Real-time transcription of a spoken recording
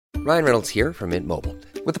Ryan Reynolds here from Mint Mobile.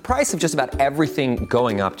 With the price of just about everything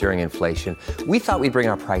going up during inflation, we thought we'd bring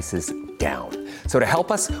our prices down. So to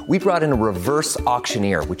help us, we brought in a reverse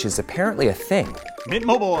auctioneer, which is apparently a thing. Mint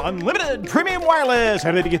Mobile Unlimited Premium Wireless.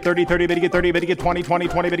 How to get 30, 30, how to get 30, how to get 20, 20,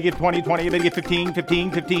 20, how to get 20, 20, how to get 15,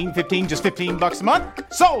 15, 15, 15, just $15 a month?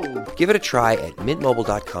 Sold! Give it a try at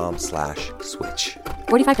mintmobile.com/switch.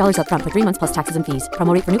 $45 up front for 3 months plus taxes and fees.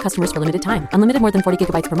 Promo rate for new customers for limited time. Unlimited more than 40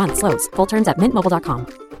 gigabytes per month. Slows full terms at mintmobile.com.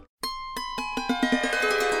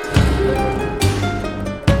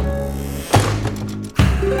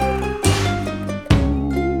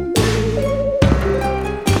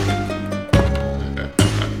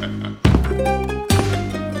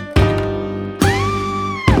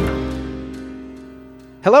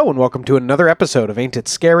 Hello and welcome to another episode of Ain't It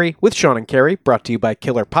Scary with Sean and Carrie, brought to you by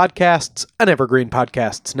Killer Podcasts, an Evergreen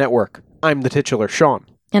Podcasts network. I'm the titular Sean.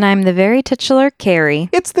 And I'm the very titular Carrie.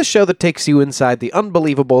 It's the show that takes you inside the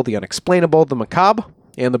unbelievable, the unexplainable, the macabre,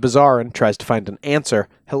 and the bizarre and tries to find an answer.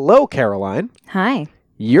 Hello, Caroline. Hi.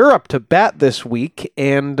 You're up to bat this week,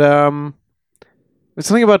 and it's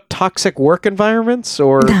something about toxic work environments,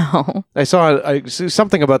 or No. I saw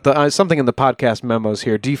something about the something in the podcast memos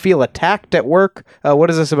here. Do you feel attacked at work? What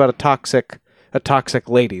is this about a toxic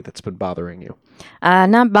lady that's been bothering you?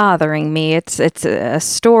 Not bothering me. It's a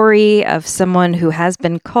story of someone who has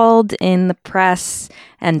been called in the press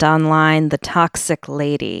and online the toxic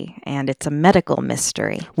lady, and it's a medical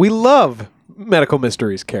mystery. We love medical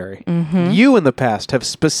mysteries, Carrie. Mm-hmm. You in the past have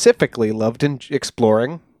specifically loved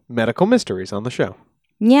exploring medical mysteries on the show.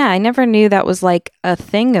 Yeah, I never knew that was like a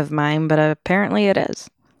thing of mine, but apparently it is.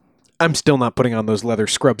 I'm still not putting on those leather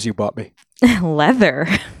scrubs you bought me. Leather.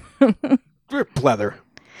 Pleather.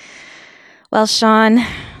 Well, Sean,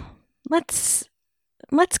 let's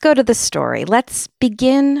go to the story. Let's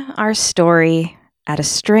begin our story at a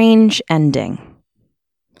strange ending.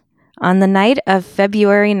 On the night of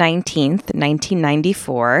February 19th,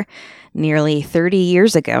 1994, nearly 30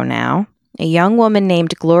 years ago now, a young woman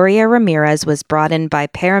named Gloria Ramirez was brought in by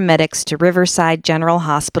paramedics to Riverside General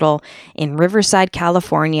Hospital in Riverside,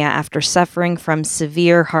 California, after suffering from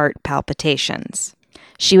severe heart palpitations.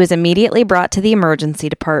 She was immediately brought to the emergency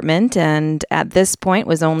department and at this point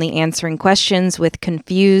was only answering questions with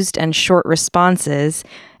confused and short responses,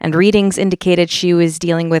 and readings indicated she was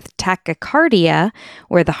dealing with tachycardia,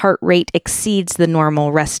 where the heart rate exceeds the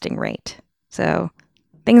normal resting rate. So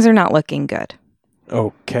things are not looking good.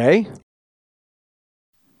 Okay.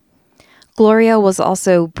 Gloria was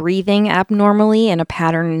also breathing abnormally in a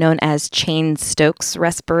pattern known as Cheyne-Stokes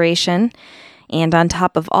respiration. And on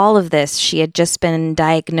top of all of this, she had just been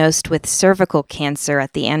diagnosed with cervical cancer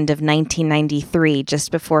at the end of 1993, just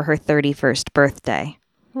before her 31st birthday.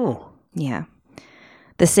 Oh. Yeah.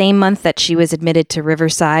 The same month that she was admitted to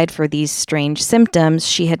Riverside for these strange symptoms,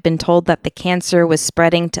 she had been told that the cancer was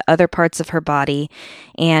spreading to other parts of her body,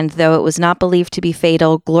 and though it was not believed to be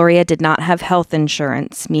fatal, Gloria did not have health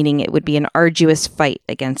insurance, meaning it would be an arduous fight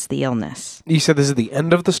against the illness. You said this is the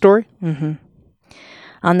end of the story? Mm-hmm.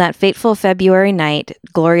 On that fateful February night,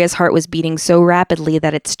 Gloria's heart was beating so rapidly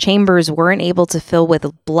that its chambers weren't able to fill with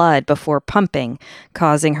blood before pumping,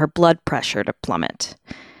 causing her blood pressure to plummet.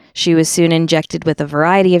 She was soon injected with a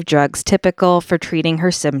variety of drugs typical for treating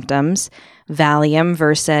her symptoms: Valium,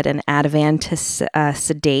 Versed, and Ativan to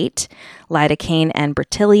sedate, lidocaine and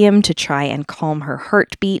beryllium to try and calm her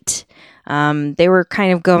heartbeat. They were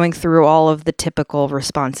kind of going through all of the typical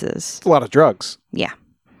responses. A lot of drugs. Yeah.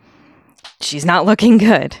 She's not looking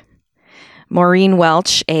good. Maureen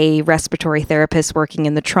Welch, a respiratory therapist working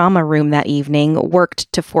in the trauma room that evening,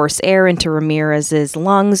 worked to force air into Ramirez's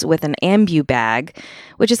lungs with an ambu bag,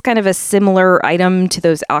 which is kind of a similar item to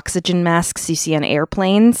those oxygen masks you see on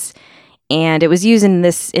airplanes. And it was used in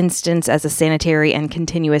this instance as a sanitary and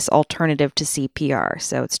continuous alternative to CPR.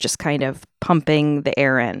 So it's just kind of pumping the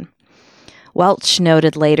air in. Welch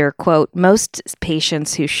noted later, quote, "Most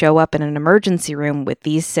patients who show up in an emergency room with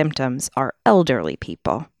these symptoms are elderly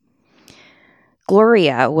people."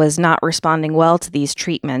 Gloria was not responding well to these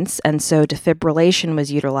treatments, and so defibrillation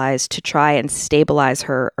was utilized to try and stabilize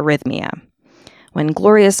her arrhythmia. When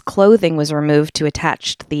Gloria's clothing was removed to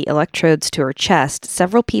attach the electrodes to her chest,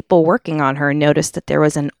 several people working on her noticed that there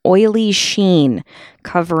was an oily sheen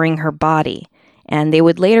covering her body, and they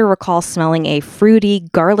would later recall smelling a fruity,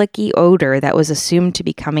 garlicky odor that was assumed to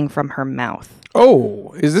be coming from her mouth.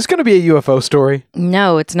 Oh, is this going to be a UFO story?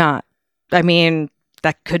 No, it's not. I mean,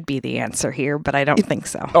 that could be the answer here, but I don't think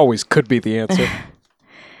so. Always could be the answer.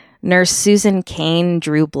 Nurse Susan Kane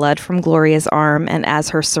drew blood from Gloria's arm, and as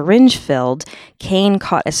her syringe filled, Kane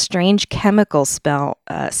caught a strange chemical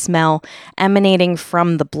smell emanating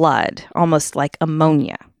from the blood, almost like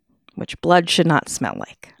ammonia. which blood should not smell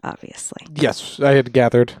like, obviously. Yes, I had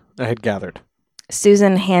gathered.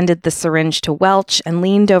 Susan handed the syringe to Welch and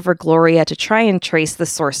leaned over Gloria to try and trace the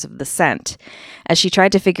source of the scent. As she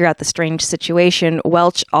tried to figure out the strange situation,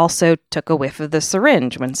 Welch also took a whiff of the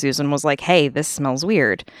syringe when Susan was like, hey, this smells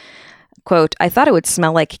weird. Quote, I thought it would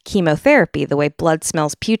smell like chemotherapy, the way blood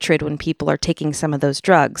smells putrid when people are taking some of those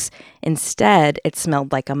drugs. Instead, it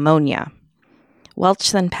smelled like ammonia.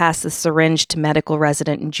 Welch then passed the syringe to medical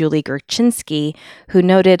resident Julie Gerchinsky, who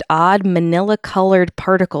noted odd manila-colored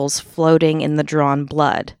particles floating in the drawn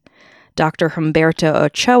blood. Dr. Humberto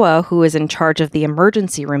Ochoa, who was in charge of the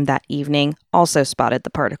emergency room that evening, also spotted the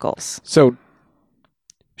particles. So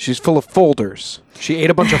she's full of folders. She ate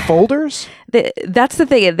a bunch of folders? That's the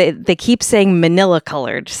thing. They keep saying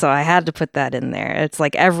manila-colored, so I had to put that in there. It's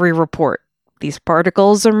like every report. These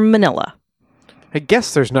particles are manila. I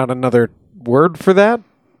guess there's not another word for that?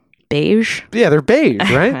 Beige? Yeah, they're beige,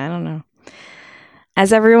 right? I don't know.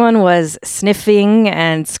 As everyone was sniffing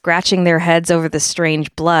and scratching their heads over the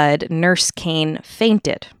strange blood, Nurse Kane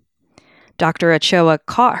fainted. Dr. Ochoa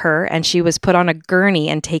caught her, and she was put on a gurney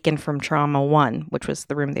and taken from Trauma 1, which was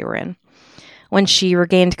the room they were in. When she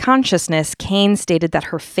regained consciousness, Kane stated that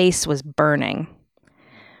her face was burning.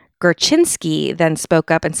 Gerchinsky then spoke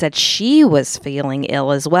up and said she was feeling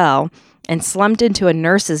ill as well, and slumped into a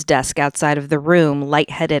nurse's desk outside of the room,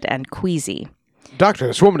 lightheaded and queasy. Doctor,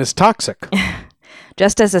 this woman is toxic.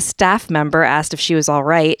 Just as a staff member asked if she was all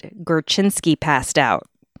right, Gerchinsky passed out.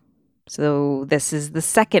 So this is the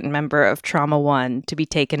second member of Trauma 1 to be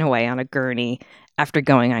taken away on a gurney after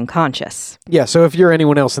going unconscious. Yeah, so if you're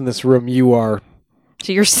anyone else in this room, you are...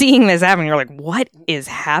 So you're seeing this happen, you're like, what is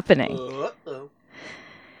happening?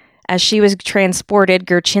 As she was transported,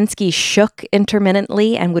 Gerchinsky shook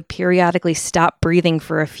intermittently and would periodically stop breathing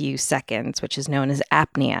for a few seconds, which is known as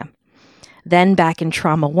apnea. Then back in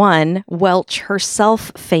Trauma 1, Welch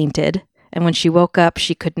herself fainted, and when she woke up,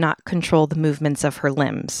 she could not control the movements of her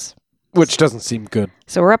limbs. Which doesn't seem good.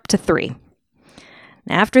 So we're up to 3.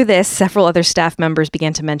 After this, several other staff members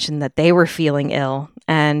began to mention that they were feeling ill,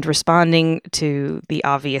 and responding to the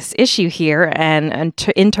obvious issue here, an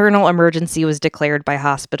internal emergency was declared by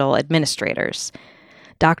hospital administrators.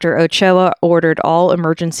 Dr. Ochoa ordered all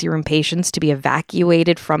emergency room patients to be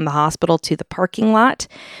evacuated from the hospital to the parking lot,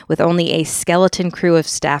 with only a skeleton crew of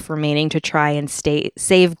staff remaining to try and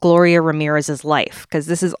save Gloria Ramirez's life, because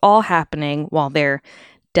this is all happening while they're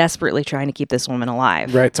desperately trying to keep this woman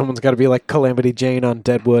alive. Right, someone's got to be like Calamity Jane on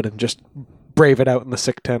Deadwood and just brave it out in the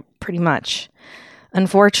sick tent. Pretty much.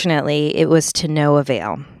 Unfortunately, it was to no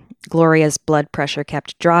avail. Gloria's blood pressure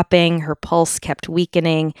kept dropping, her pulse kept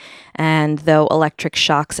weakening, and though electric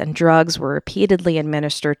shocks and drugs were repeatedly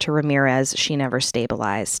administered to Ramirez, she never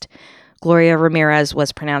stabilized. Gloria Ramirez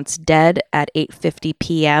was pronounced dead at 8:50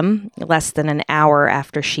 p.m., less than an hour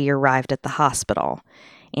after she arrived at the hospital,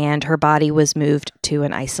 and her body was moved to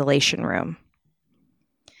an isolation room.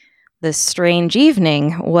 This strange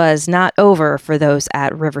evening was not over for those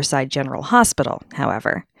at Riverside General Hospital,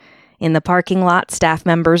 however. In the parking lot, staff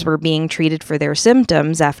members were being treated for their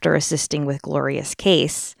symptoms after assisting with Gloria's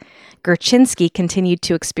case. Gerchinsky continued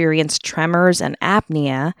to experience tremors and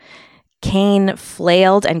apnea. Kane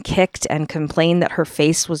flailed and kicked and complained that her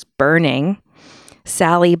face was burning.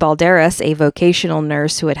 Sally Balderas, a vocational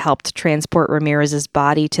nurse who had helped transport Ramirez's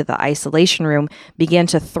body to the isolation room, began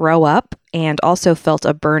to throw up and also felt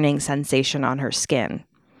a burning sensation on her skin.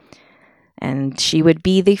 And she would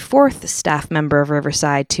be the 4th staff member of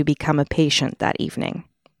Riverside to become a patient that evening.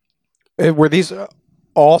 Were these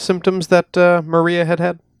all symptoms that Maria had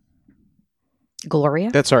had?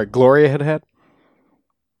 Gloria? Gloria had had?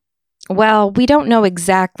 Well, we don't know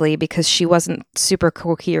exactly because she wasn't super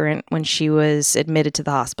coherent when she was admitted to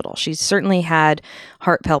the hospital. She certainly had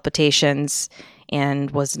heart palpitations and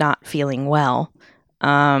was not feeling well.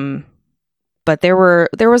 But there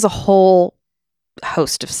was a whole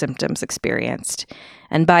host of symptoms experienced.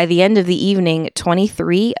 And by the end of the evening,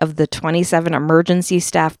 23 of the 27 emergency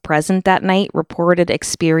staff present that night reported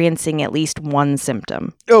experiencing at least one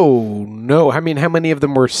symptom. Oh, no. I mean, how many of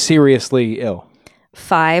them were seriously ill?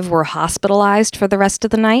 5 were hospitalized for the rest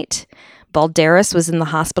of the night. Balderas was in the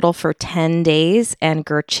hospital for 10 days, and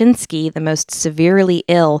Gerchinsky, the most severely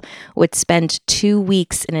ill, would spend 2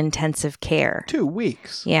 weeks in intensive care. 2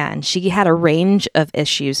 weeks? Yeah, and she had a range of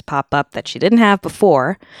issues pop up that she didn't have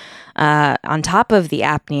before, on top of the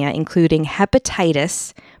apnea, including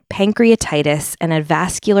hepatitis, pancreatitis, and a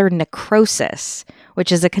vascular necrosis, which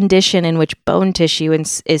is a condition in which bone tissue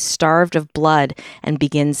is starved of blood and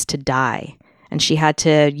begins to die. And she had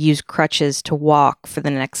to use crutches to walk for the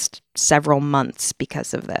next several months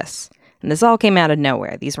because of this. And this all came out of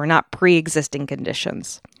nowhere. These were not pre-existing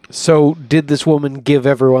conditions. So did this woman give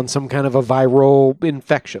everyone some kind of a viral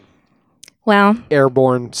infection? Well,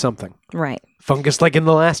 Airborne something. right. Fungus like in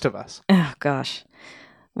The Last of Us. Oh, gosh.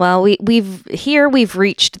 Well, we've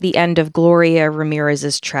reached the end of Gloria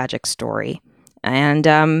Ramirez's tragic story.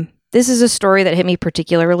 And this is a story that hit me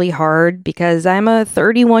particularly hard because I'm a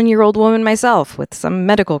 31-year-old woman myself with some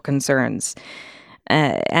medical concerns.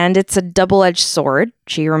 And it's a double-edged sword.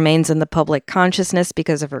 She remains in the public consciousness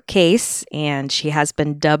because of her case, and she has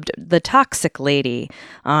been dubbed the toxic lady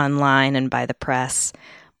online and by the press.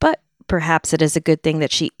 But perhaps it is a good thing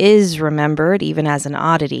that she is remembered, even as an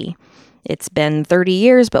oddity. It's been 30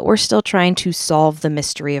 years, but we're still trying to solve the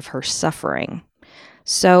mystery of her suffering.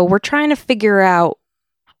 So we're trying to figure out,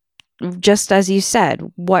 just as you said,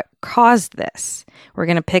 what caused this. We're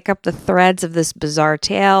going to pick up the threads of this bizarre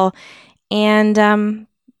tale and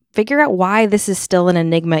figure out why this is still an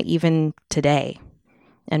enigma even today.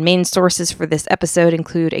 And main sources for this episode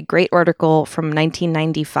include a great article from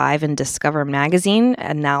 1995 in Discover Magazine,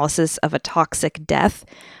 Analysis of a Toxic Death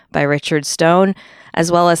by Richard Stone,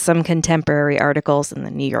 as well as some contemporary articles in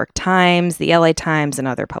the New York Times, the LA Times, and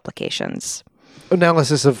other publications.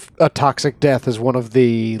 Analysis of a Toxic Death is one of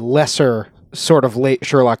the lesser sort of late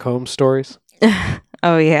Sherlock Holmes stories.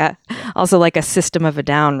 Oh, yeah. Also like a System of a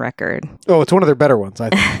Down record. Oh, it's one of their better ones, I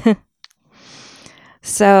think.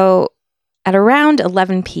 So at around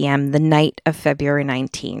 11 p.m. the night of February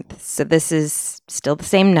 19th, so this is still the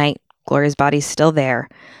same night, Gloria's body's still there,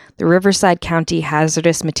 the Riverside County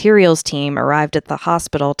Hazardous Materials team arrived at the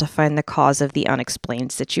hospital to find the cause of the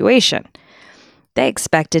unexplained situation. They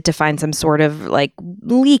expected to find some sort of,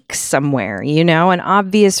 leak somewhere, an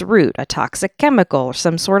obvious root, a toxic chemical, or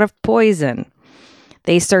some sort of poison.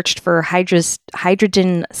 They searched for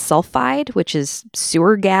hydrogen sulfide, which is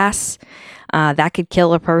sewer gas. That could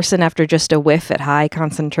kill a person after just a whiff at high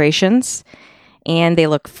concentrations. And they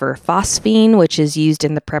looked for phosphine, which is used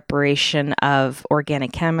in the preparation of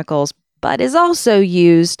organic chemicals, but is also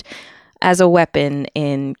used as a weapon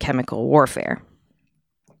in chemical warfare.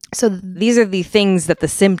 So these are the things that the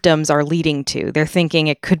symptoms are leading to. They're thinking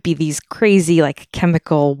it could be these crazy,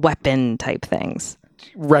 chemical weapon type things.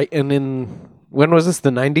 Right, and when was this, the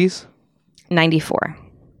 90s? 94.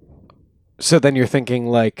 So then you're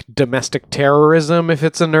thinking, domestic terrorism if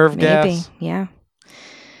it's a nerve gas? Maybe, yeah.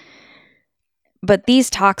 But these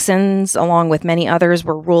toxins, along with many others,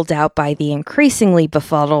 were ruled out by the increasingly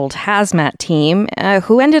befuddled hazmat team,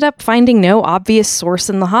 who ended up finding no obvious source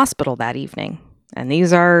in the hospital that evening. And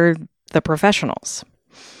these are the professionals.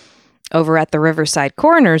 Over at the Riverside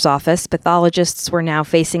Coroner's Office, pathologists were now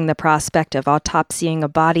facing the prospect of autopsying a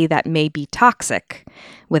body that may be toxic,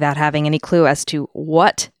 without having any clue as to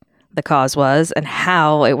what the cause was and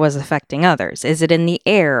how it was affecting others. Is it in the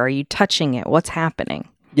air? Are you touching it? What's happening?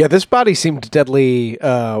 Yeah, this body seemed deadly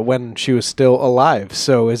when she was still alive.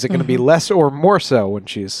 So is it going to be less or more so when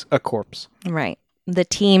she's a corpse? Right. The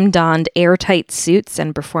team donned airtight suits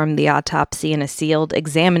and performed the autopsy in a sealed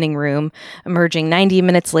examining room, emerging 90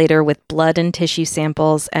 minutes later with blood and tissue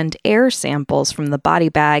samples and air samples from the body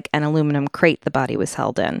bag and aluminum crate the body was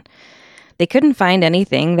held in. They couldn't find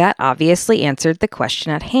anything that obviously answered the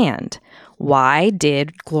question at hand. Why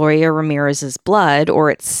did Gloria Ramirez's blood, or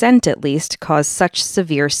its scent at least, cause such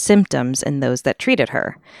severe symptoms in those that treated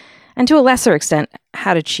her? And to a lesser extent,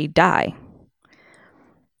 how did she die?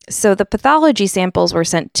 So the pathology samples were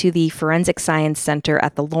sent to the Forensic Science Center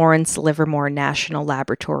at the Lawrence Livermore National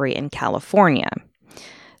Laboratory in California.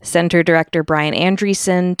 Center Director Brian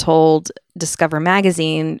Andreessen told Discover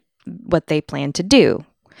Magazine what they planned to do.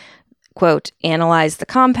 Quote, analyze the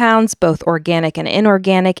compounds, both organic and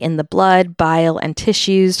inorganic, in the blood, bile, and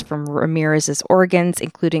tissues from Ramirez's organs,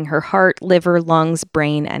 including her heart, liver, lungs,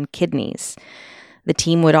 brain, and kidneys. The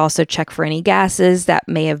team would also check for any gases that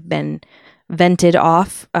may have been vented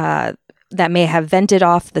off the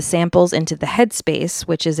samples into the headspace,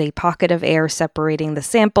 which is a pocket of air separating the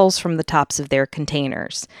samples from the tops of their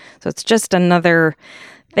containers. So it's just another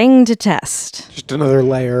thing to test. Just another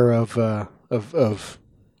layer of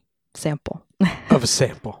Sample. of a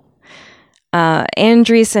sample.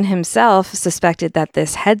 Andreessen himself suspected that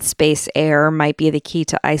this headspace air might be the key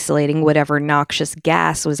to isolating whatever noxious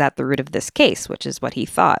gas was at the root of this case, which is what he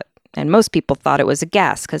thought. And most people thought it was a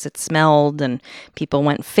gas because it smelled and people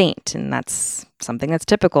went faint. And that's something that's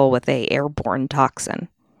typical with a airborne toxin.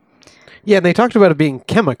 Yeah, and they talked about it being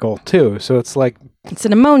chemical, too. So it's it's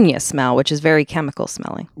an ammonia smell, which is very chemical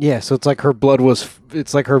smelling. Yeah, so it's like her blood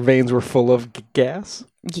it's like her veins were full of gas?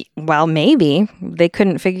 Well, maybe. They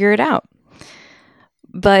couldn't figure it out.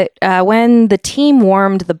 But when the team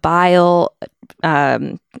warmed the bile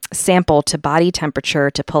sample to body temperature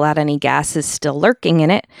to pull out any gases still lurking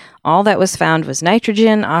in it, all that was found was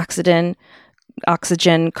nitrogen, oxygen,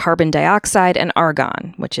 carbon dioxide, and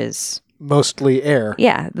argon, which is... Mostly air.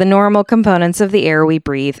 Yeah, the normal components of the air we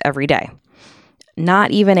breathe every day.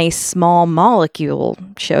 Not even a small molecule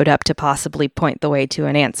showed up to possibly point the way to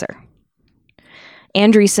an answer.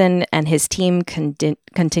 Andreessen and his team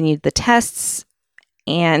continued the tests,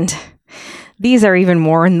 and these are even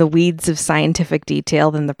more in the weeds of scientific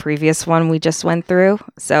detail than the previous one we just went through.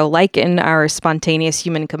 So like in our spontaneous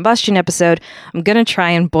human combustion episode, I'm going to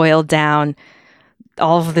try and boil down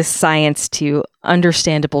all of this science to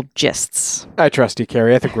understandable gists. I trust you,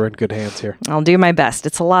 Carrie. I think we're in good hands here. I'll do my best.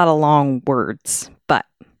 It's a lot of long words, but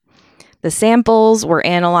the samples were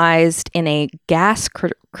analyzed in a gas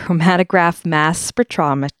chromatograph mass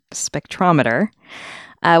spectrometer,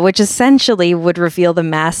 which essentially would reveal the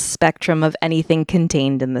mass spectrum of anything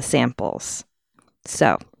contained in the samples.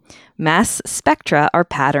 So, mass spectra are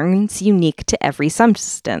patterns unique to every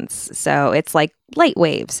substance. So it's like light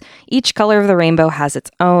waves. Each color of the rainbow has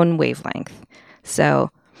its own wavelength. So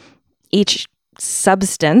each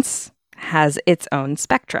substance has its own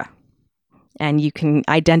spectra. And you can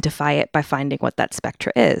identify it by finding what that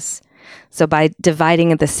spectra is. So by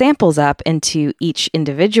dividing the samples up into each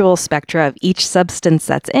individual spectra of each substance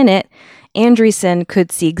that's in it, Andreessen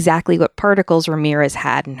could see exactly what particles Ramirez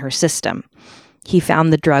had in her system. He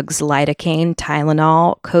found the drugs lidocaine,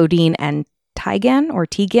 Tylenol, codeine, and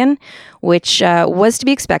Tigan, which was to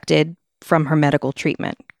be expected from her medical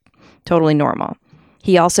treatment. Totally normal.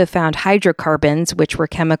 He also found hydrocarbons, which were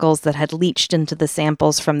chemicals that had leached into the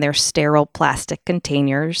samples from their sterile plastic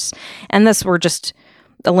containers, and thus were just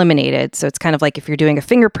eliminated. So it's kind of like if you're doing a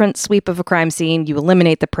fingerprint sweep of a crime scene, you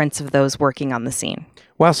eliminate the prints of those working on the scene.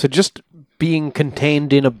 Wow, so just being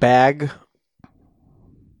contained in a bag,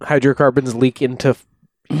 hydrocarbons leak into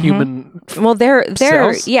human Well, they're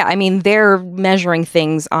cells? yeah, I mean, they're measuring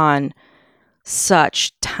things on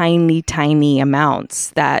such tiny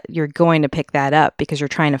amounts that you're going to pick that up because you're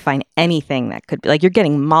trying to find anything that could be, like, you're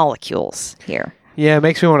getting molecules here. Yeah, it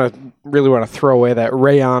makes me really want to throw away that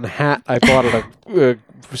rayon hat I bought at a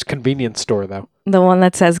convenience store, though. The one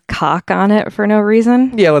that says cock on it for no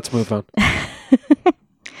reason. Yeah, let's move on.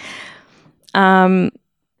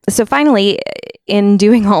 So finally, in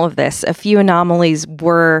doing all of this, a few anomalies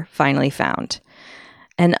were finally found.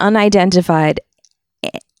 An unidentified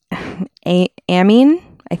amine,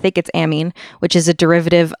 I think it's amine, which is a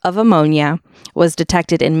derivative of ammonia, was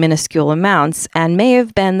detected in minuscule amounts and may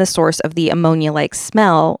have been the source of the ammonia-like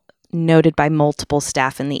smell noted by multiple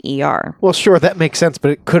staff in the ER. Well, sure, that makes sense,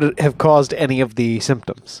 but it could have caused any of the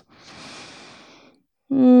symptoms.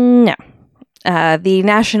 No. The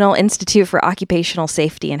National Institute for Occupational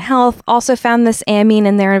Safety and Health also found this amine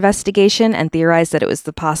in their investigation and theorized that it was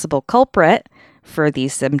the possible culprit for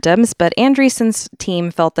these symptoms, but Andreessen's team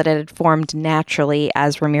felt that it had formed naturally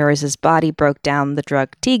as Ramirez's body broke down the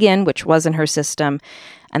drug Tigan, which was in her system,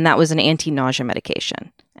 and that was an anti-nausea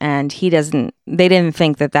medication. And they didn't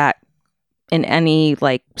think that in any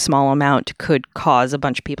small amount could cause a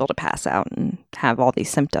bunch of people to pass out and have all these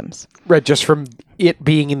symptoms. Right, just from it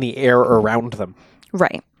being in the air around them.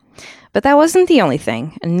 Right. But that wasn't the only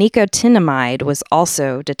thing. Nicotinamide was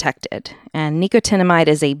also detected. And nicotinamide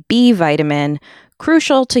is a B vitamin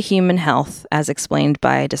crucial to human health, as explained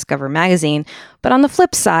by Discover magazine. But on the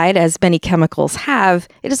flip side, as many chemicals have,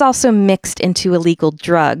 it is also mixed into illegal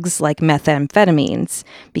drugs like methamphetamines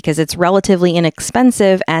because it's relatively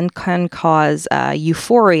inexpensive and can cause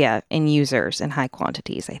euphoria in users in high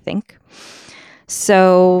quantities, I think.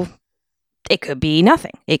 So it could be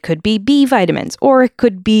nothing. It could be B vitamins, or it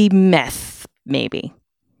could be meth, maybe.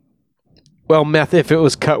 Well, meth if it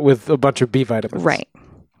was cut with a bunch of B vitamins. Right.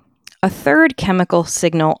 A third chemical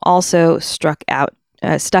signal also stuck out to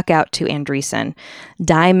Andreessen.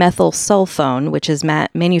 Dimethylsulfone, which is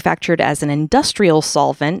manufactured as an industrial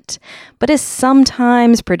solvent, but is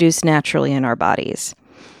sometimes produced naturally in our bodies.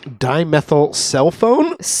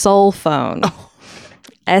 Dimethylsulfone? Sulfone. Oh.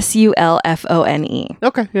 Sulfone.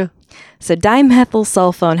 Okay, yeah. So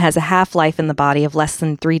dimethylsulfone has a half-life in the body of less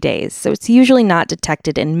than 3 days, so it's usually not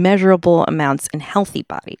detected in measurable amounts in healthy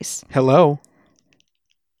bodies. Hello.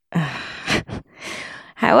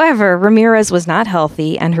 However, Ramirez was not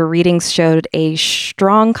healthy, and her readings showed a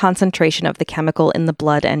strong concentration of the chemical in the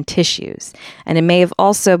blood and tissues. And it may have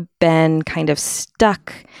also been kind of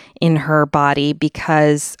stuck in her body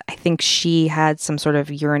because I think she had some sort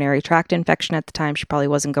of urinary tract infection at the time. She probably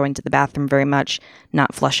wasn't going to the bathroom very much,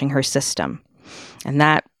 not flushing her system. And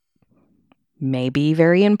that may be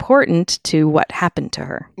very important to what happened to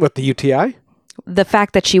her. What, the UTI? the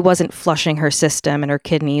fact that she wasn't flushing her system and her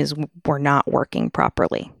kidneys were not working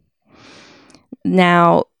properly.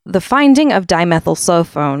 Now, the finding of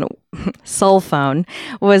dimethylsulfone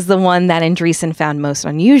was the one that Andreessen found most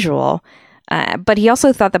unusual, but he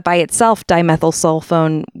also thought that by itself,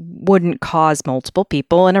 dimethylsulfone wouldn't cause multiple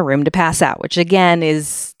people in a room to pass out, which again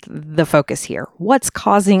is the focus here. What's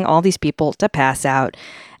causing all these people to pass out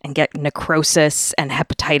and get necrosis and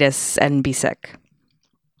hepatitis and be sick?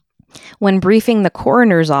 When briefing the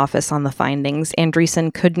coroner's office on the findings,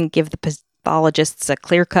 Andreessen couldn't give the pathologists a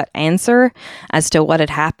clear-cut answer as to what had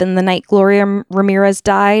happened the night Gloria Ramirez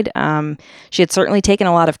died. She had certainly taken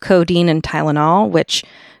a lot of codeine and Tylenol, which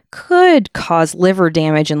could cause liver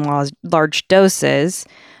damage in large doses,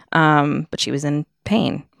 but she was in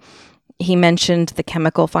pain. He mentioned the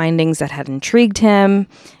chemical findings that had intrigued him,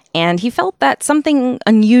 and he felt that something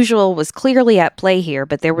unusual was clearly at play here,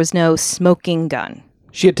 but there was no smoking gun.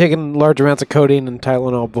 She had taken large amounts of codeine and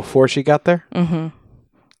Tylenol before she got there? Mm-hmm.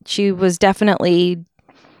 She was definitely,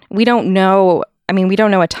 we don't know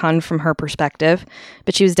a ton from her perspective,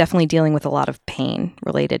 but she was definitely dealing with a lot of pain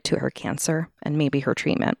related to her cancer and maybe her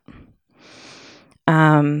treatment.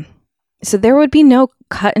 So there would be no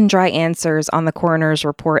cut and dry answers on the coroner's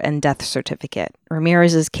report and death certificate.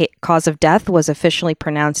 Ramirez's cause of death was officially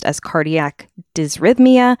pronounced as cardiac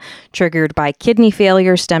dysrhythmia, triggered by kidney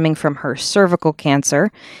failure stemming from her cervical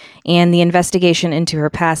cancer, and the investigation into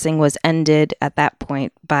her passing was ended at that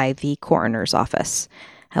point by the coroner's office.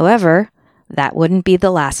 However, that wouldn't be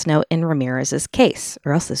the last note in Ramirez's case,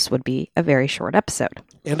 or else this would be a very short episode.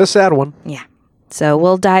 And a sad one. Yeah. So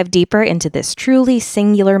we'll dive deeper into this truly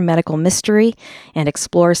singular medical mystery and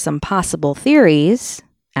explore some possible theories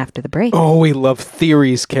after the break. Oh, we love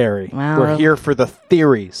theories, Carrie. Well, we're here for the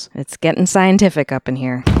theories. It's getting scientific up in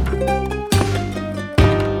here.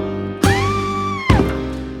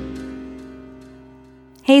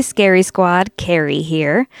 Hey, Scary Squad, Carrie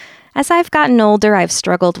here. As I've gotten older, I've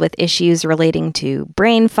struggled with issues relating to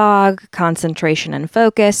brain fog, concentration and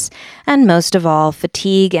focus, and most of all,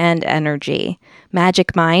 fatigue and energy.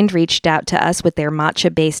 Magic Mind reached out to us with their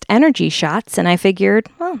matcha-based energy shots, and I figured,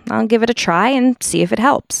 well, I'll give it a try and see if it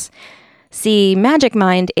helps. See, Magic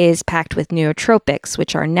Mind is packed with nootropics,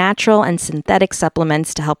 which are natural and synthetic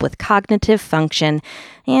supplements to help with cognitive function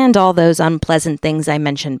and all those unpleasant things I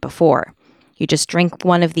mentioned before. You just drink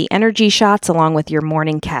one of the energy shots along with your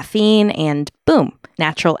morning caffeine and boom,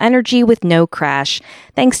 natural energy with no crash,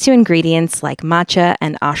 thanks to ingredients like matcha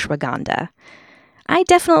and ashwagandha. I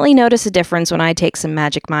definitely notice a difference when I take some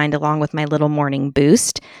Magic Mind along with my little morning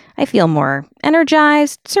boost. I feel more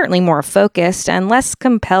energized, certainly more focused, and less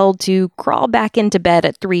compelled to crawl back into bed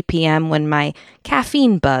at 3 p.m. when my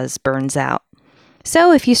caffeine buzz burns out.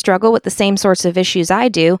 So if you struggle with the same sorts of issues I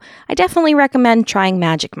do, I definitely recommend trying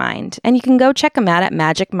Magic Mind. And you can go check them out at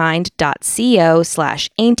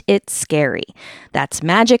magicmind.co/ain'titscary. That's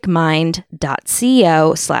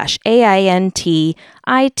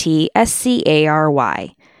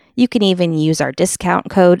magicmind.co/AINTITSCARY. You can even use our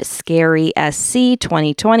discount code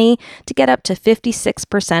SCARYSC2020 to get up to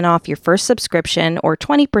 56% off your first subscription or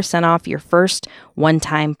 20% off your first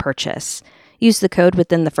one-time purchase. Use the code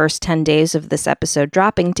within the first 10 days of this episode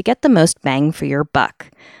dropping to get the most bang for your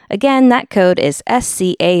buck. Again, that code is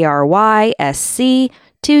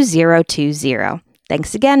SCARYSC2020.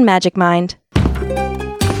 Thanks again, Magic Mind.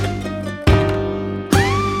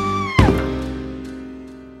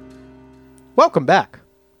 Welcome back.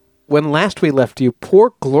 When last we left you,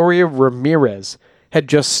 poor Gloria Ramirez had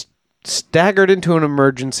just staggered into an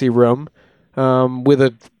emergency room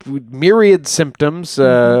with myriad symptoms,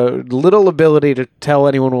 little ability to tell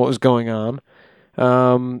anyone what was going on,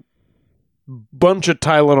 bunch of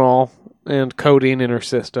Tylenol and codeine in her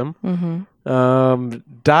system,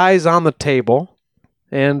 dies on the table,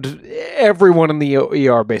 and everyone in the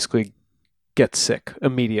ER basically gets sick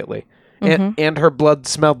immediately. And her blood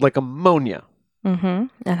smelled like ammonia. And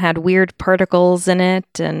had weird particles in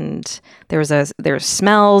it, and there was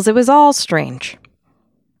smells. It was all strange.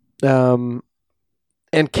 And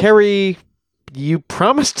Carrie, you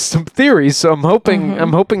promised some theories, so I'm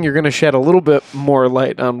hoping you're going to shed a little bit more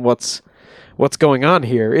light on what's going on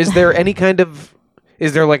here. Is there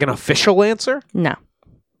is there like an official answer? No.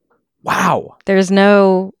 Wow. There's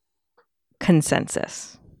no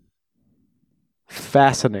consensus.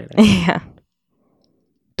 Fascinating. Yeah.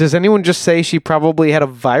 Does anyone just say she probably had a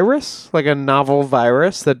virus, like a novel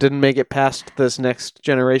virus that didn't make it past this next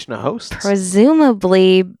generation of hosts?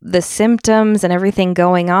 Presumably, the symptoms and everything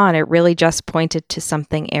going on, it really just pointed to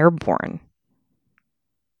something airborne.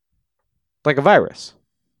 Like a virus?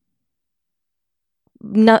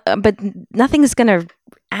 No, but nothing's going to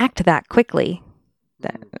act that quickly.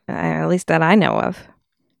 At least that I know of.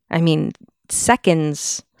 I mean,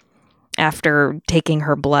 seconds after taking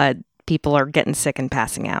her blood, people are getting sick and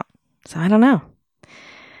passing out. So I don't know.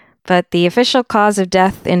 But the official cause of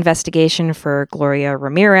death investigation for Gloria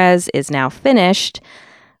Ramirez is now finished.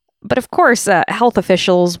 But of course, health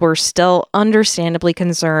officials were still understandably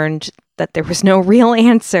concerned that there was no real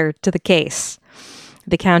answer to the case.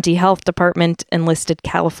 The county health department enlisted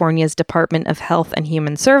California's Department of Health and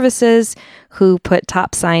Human Services, who put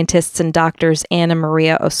top scientists and doctors Ana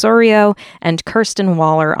Maria Osorio and Kirsten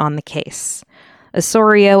Waller on the case.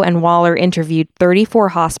 Osorio and Waller interviewed 34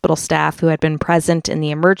 hospital staff who had been present in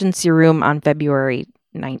the emergency room on February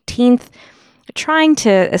 19th, trying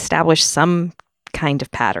to establish some kind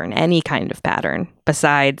of pattern, any kind of pattern,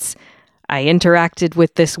 besides, I interacted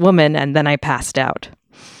with this woman and then I passed out.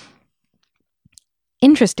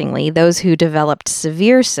 Interestingly, those who developed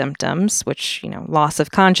severe symptoms, which, loss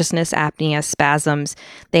of consciousness, apnea, spasms,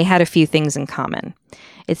 they had a few things in common.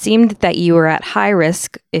 It seemed that you were at high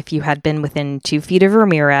risk if you had been within 2 feet of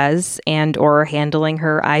Ramirez and or handling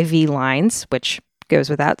her IV lines, which goes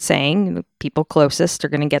without saying, the people closest are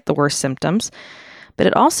going to get the worst symptoms. But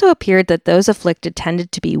it also appeared that those afflicted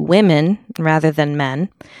tended to be women rather than men,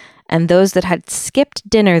 and those that had skipped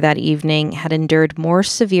dinner that evening had endured more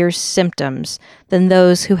severe symptoms than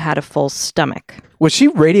those who had a full stomach. Was she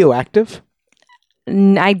radioactive?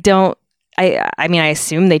 I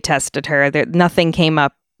assume they tested her. Nothing came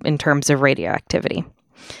up in terms of radioactivity.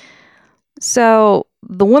 So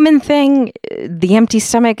the woman thing, the empty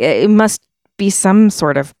stomach, it must be some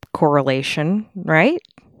sort of correlation, right?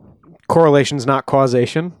 Correlation's not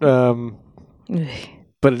causation,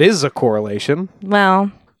 but it is a correlation.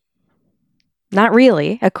 Well, not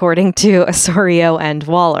really, according to Osorio and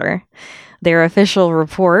Waller. Their official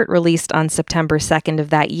report, released on September 2nd of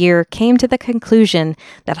that year, came to the conclusion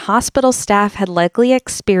that hospital staff had likely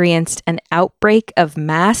experienced an outbreak of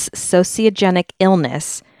mass sociogenic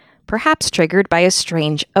illness, perhaps triggered by a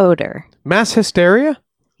strange odor. Mass hysteria?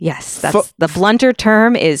 Yes, that's the blunter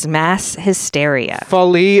term is mass hysteria.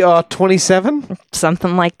 Folie 27?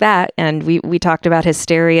 Something like that. And we talked about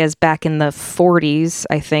hysterias back in the 40s,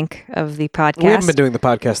 I think, of the podcast. We haven't been doing the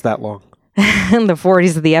podcast that long. In the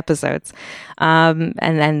 40s of the episodes. And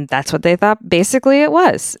then that's what they thought basically it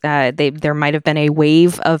was. There might have been a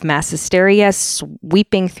wave of mass hysteria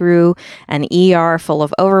sweeping through an ER full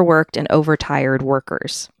of overworked and overtired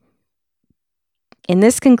workers. In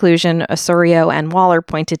this conclusion, Osorio and Waller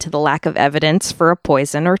pointed to the lack of evidence for a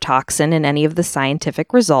poison or toxin in any of the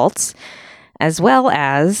scientific results, as well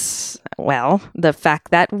as, the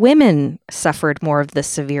fact that women suffered more of the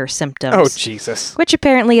severe symptoms. Oh, Jesus. Which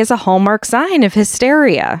apparently is a hallmark sign of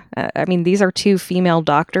hysteria. These are 2 female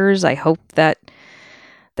doctors. I hope that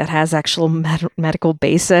has actual medical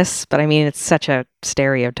basis, but it's such a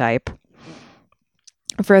stereotype.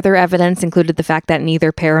 Further evidence included the fact that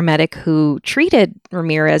neither paramedic who treated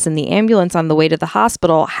Ramirez in the ambulance on the way to the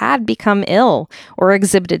hospital had become ill or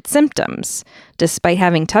exhibited symptoms, despite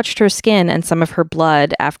having touched her skin and some of her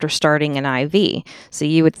blood after starting an IV. So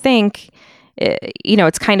you would think,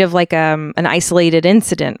 it's kind of like an isolated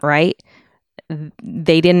incident, right?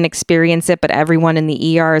 They didn't experience it, but everyone in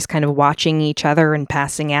the ER is kind of watching each other and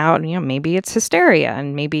passing out. And, maybe it's hysteria,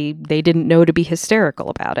 and maybe they didn't know to be hysterical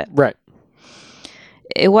about it. Right.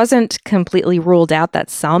 It wasn't completely ruled out that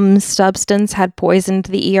some substance had poisoned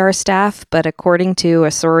the ER staff, but according to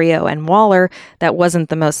Osorio and Waller, that wasn't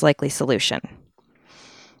the most likely solution.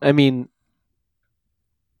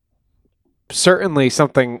 Certainly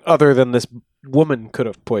something other than this woman could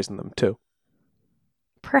have poisoned them too.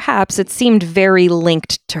 Perhaps. It seemed very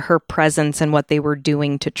linked to her presence and what they were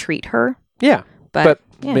doing to treat her. Yeah, but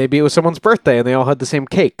maybe it was someone's birthday and they all had the same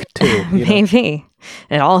cake too. Maybe.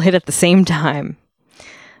 It all hit at the same time.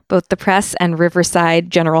 Both the press and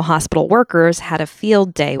Riverside General Hospital workers had a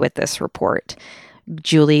field day with this report.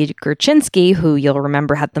 Julie Gurchinsky, who you'll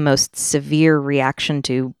remember had the most severe reaction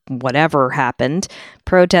to whatever happened,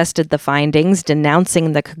 protested the findings,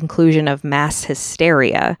 denouncing the conclusion of mass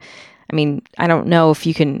hysteria. I don't know if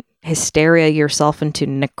you can hysteria yourself into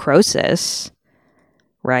necrosis,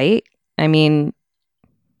 right?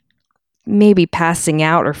 Maybe passing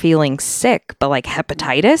out or feeling sick, but like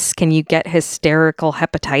hepatitis? Can you get hysterical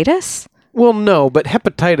hepatitis? Well, no, but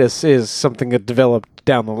hepatitis is something that developed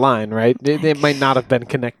down the line, right? It might not have been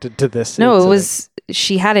connected to this. No, incident.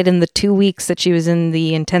 She had it in the 2 weeks that she was in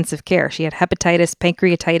the intensive care. She had hepatitis,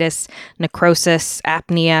 pancreatitis, necrosis,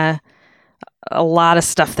 apnea, a lot of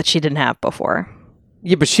stuff that she didn't have before.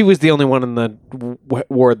 Yeah, but she was the only one in the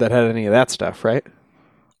ward that had any of that stuff, right?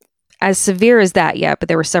 as severe as that yet, but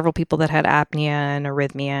there were several people that had apnea and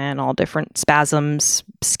arrhythmia and all different spasms,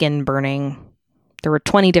 skin burning. There were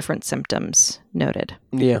 20 different symptoms noted.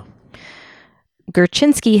 Yeah.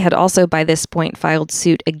 Gurchinsky had also by this point filed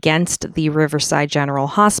suit against the Riverside General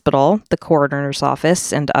Hospital, the coroner's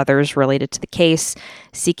office, and others related to the case,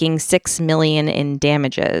 seeking $6 million in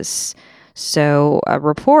damages. So a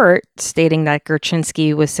report stating that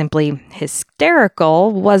Gurchinsky was simply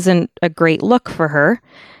hysterical wasn't a great look for her,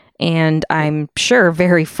 and I'm sure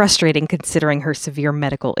very frustrating considering her severe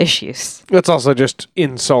medical issues. It's also just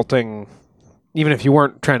insulting, even if you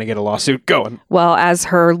weren't trying to get a lawsuit going. Well, as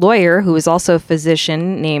her lawyer, who is also a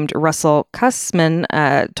physician named Russell Kussman,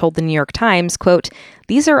 told the New York Times, quote,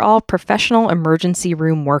 "These are all professional emergency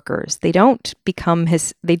room workers. They don't become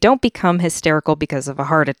hysterical because of a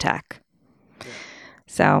heart attack."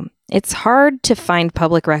 So it's hard to find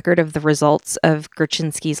public record of the results of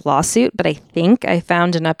Gurchinsky's lawsuit, but I think I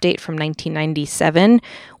found an update from 1997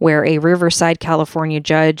 where a Riverside, California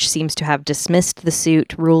judge seems to have dismissed the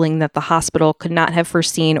suit, ruling that the hospital could not have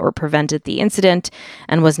foreseen or prevented the incident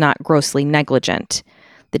and was not grossly negligent.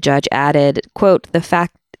 The judge added, quote,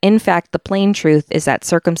 In fact, the plain truth is that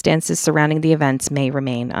circumstances surrounding the events may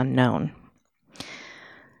remain unknown."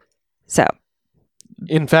 So,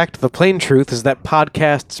 in fact, the plain truth is that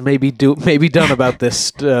podcasts may be done about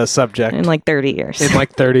this subject in like 30 years. In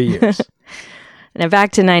like 30 years. Now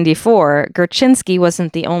back to 94, Gurchinsky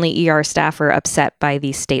wasn't the only ER staffer upset by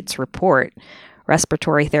the state's report.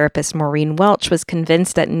 Respiratory therapist Maureen Welch was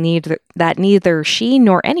convinced that neither she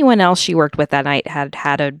nor anyone else she worked with that night had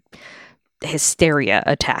had a hysteria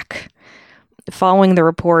attack. Following the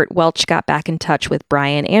report, Welch got back in touch with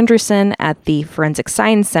Brian Anderson at the Forensic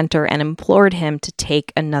Science Center and implored him to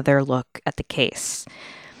take another look at the case.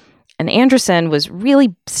 And Anderson was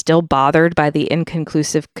really still bothered by the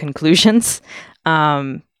inconclusive conclusions.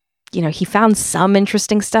 He found some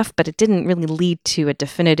interesting stuff, but it didn't really lead to a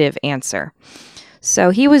definitive answer.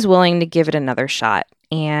 So he was willing to give it another shot.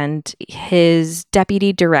 And his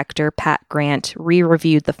deputy director, Pat Grant,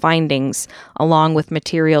 re-reviewed the findings along with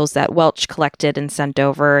materials that Welch collected and sent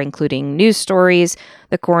over, including news stories,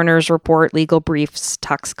 the coroner's report, legal briefs,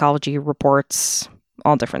 toxicology reports,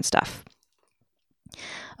 all different stuff.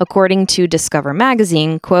 According to Discover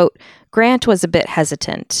magazine, quote, "Grant was a bit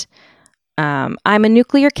hesitant. I'm a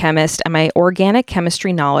nuclear chemist and my organic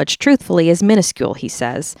chemistry knowledge, truthfully, is minuscule," he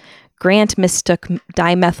says. Grant mistook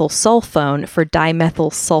dimethylsulfone for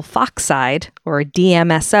dimethyl sulfoxide, or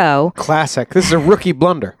DMSO. Classic. This is a rookie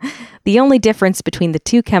blunder. The only difference between the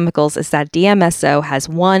two chemicals is that DMSO has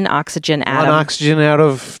one oxygen atom. One oxygen out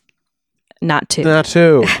of... Not two. Not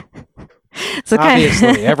two. So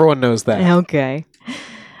obviously, everyone knows that. Okay.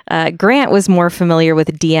 Grant was more familiar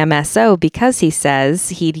with DMSO because he says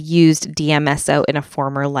he'd used DMSO in a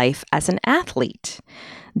former life as an athlete.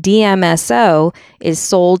 DMSO is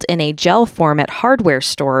sold in a gel form at hardware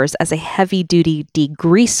stores as a heavy-duty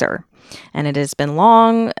degreaser, and it has been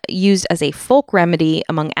long used as a folk remedy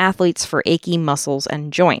among athletes for achy muscles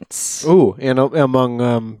and joints. Ooh, and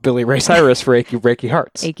among Billy Ray Cyrus for achy breaky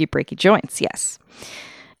hearts. Achy breaky joints, yes.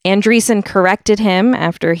 Andreessen corrected him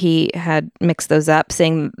after he had mixed those up,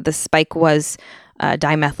 saying the spike was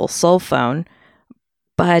dimethylsulfone,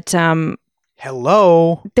 but...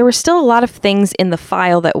 Hello. There were still a lot of things in the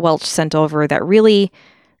file that Welch sent over that really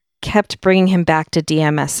kept bringing him back to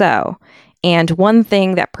DMSO. And one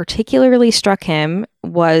thing that particularly struck him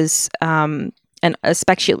was a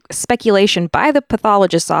speculation by the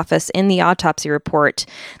pathologist's office in the autopsy report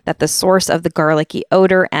that the source of the garlicky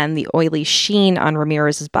odor and the oily sheen on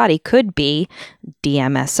Ramirez's body could be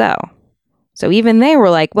DMSO. So even they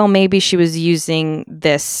were like, well, maybe she was using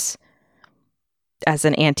this as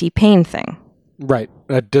an anti-pain thing. Right.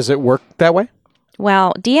 Does it work that way?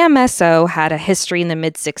 Well, DMSO had a history in the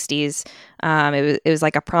mid-60s. It was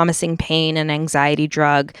like a promising pain and anxiety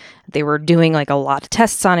drug. They were doing like a lot of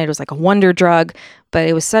tests on it. It was like a wonder drug, but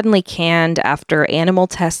it was suddenly canned after animal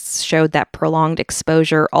tests showed that prolonged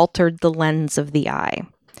exposure altered the lens of the eye.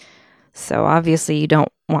 So obviously you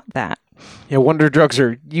don't want that. Yeah, wonder drugs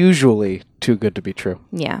are usually too good to be true.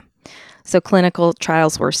 Yeah. So clinical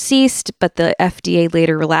trials were ceased, but the FDA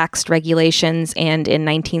later relaxed regulations, and in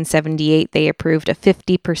 1978, they approved a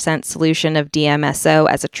 50% solution of DMSO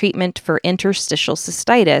as a treatment for interstitial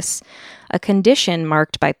cystitis, a condition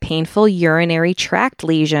marked by painful urinary tract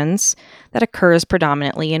lesions that occurs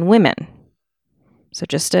predominantly in women. So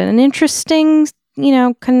just an interesting,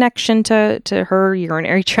 connection to her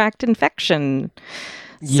urinary tract infection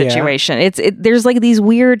situation. Yeah. There's like these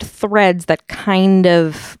weird threads that kind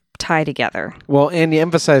of tie together. Well, and you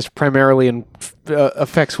emphasized primarily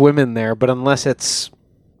affects women there, but unless it's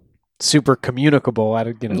super communicable. I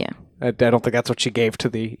don't think that's what she gave to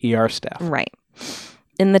the ER staff. Right.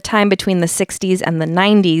 In the time between the 60s and the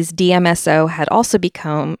 90s, DMSO had also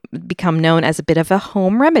become known as a bit of a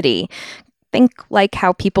home remedy. Think like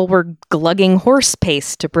how people were glugging horse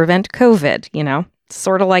paste to prevent COVID,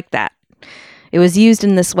 sort of like that. It was used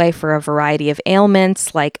in this way for a variety of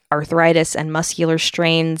ailments like arthritis and muscular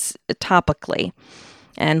strains topically.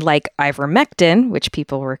 And like ivermectin, which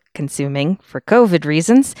people were consuming for COVID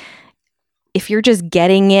reasons, if you're just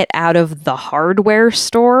getting it out of the hardware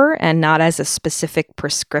store and not as a specific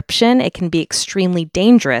prescription, it can be extremely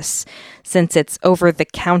dangerous since its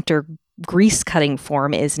over-the-counter grease-cutting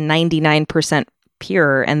form is 99%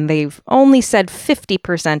 pure, and they've only said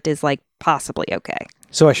 50% is possibly okay.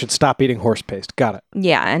 So I should stop eating horse paste. Got it.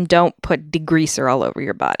 Yeah, and don't put degreaser all over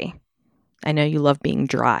your body. I know you love being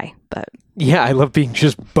dry, but... Yeah, I love being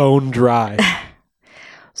just bone dry.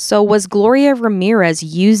 So was Gloria Ramirez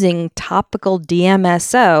using topical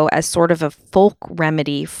DMSO as sort of a folk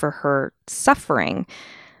remedy for her suffering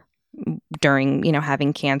during,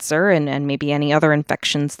 having cancer and maybe any other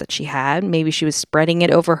infections that she had? Maybe she was spreading it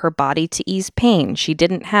over her body to ease pain. She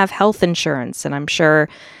didn't have health insurance, and I'm sure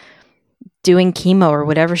doing chemo or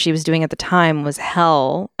whatever she was doing at the time was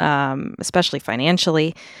hell, especially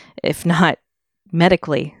financially, if not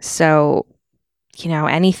medically. So,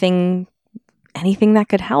 anything that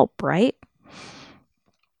could help, right?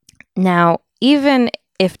 Now, even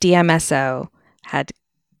if DMSO had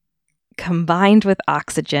combined with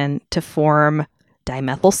oxygen to form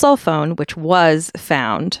dimethylsulfone, which was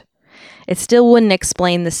found, it still wouldn't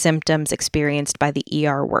explain the symptoms experienced by the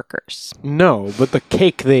ER workers. No, but the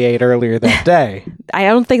cake they ate earlier that day. I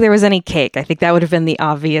don't think there was any cake. I think that would have been the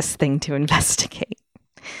obvious thing to investigate.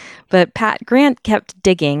 But Pat Grant kept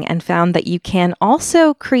digging and found that you can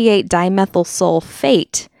also create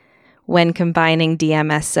dimethylsulfate when combining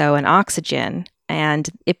DMSO and oxygen, and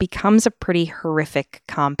it becomes a pretty horrific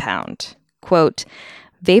compound. Quote,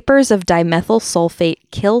 vapors of dimethylsulfate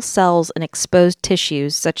kill cells in exposed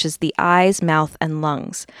tissues such as the eyes, mouth, and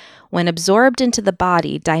lungs. When absorbed into the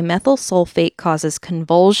body, dimethylsulfate causes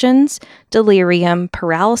convulsions, delirium,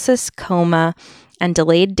 paralysis, coma, and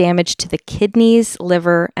delayed damage to the kidneys,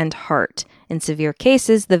 liver, and heart. In severe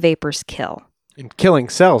cases, the vapors kill. And killing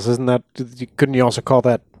cells, couldn't you also call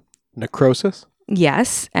that necrosis?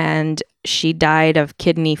 Yes, and she died of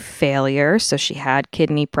kidney failure, so she had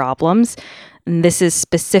kidney problems. And this is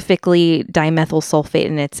specifically dimethylsulfate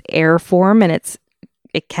in its air form, and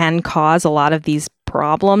it can cause a lot of these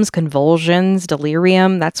problems, convulsions,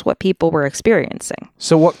 delirium. That's what people were experiencing.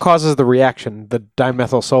 So what causes the reaction? The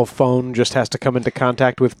dimethylsulfone just has to come into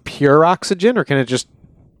contact with pure oxygen, or can it just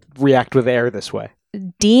react with air this way?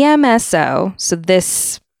 DMSO, so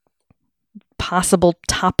this possible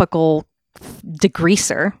topical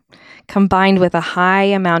degreaser, combined with a high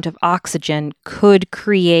amount of oxygen, could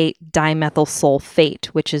create dimethylsulfate,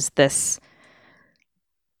 which is this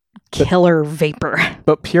killer vapor.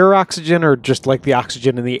 But pure oxygen, or just like the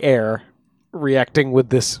oxygen in the air reacting with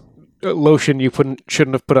this lotion you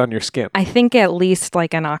shouldn't have put on your skin? I think at least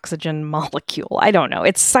like an oxygen molecule. I don't know.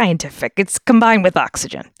 It's scientific. It's combined with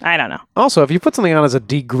oxygen. I don't know. Also, if you put something on as a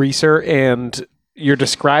degreaser and you're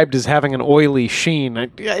described as having an oily sheen,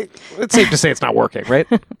 it's safe to say it's not working, right?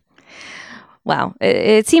 Well,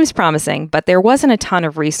 it seems promising, but there wasn't a ton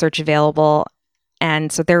of research available.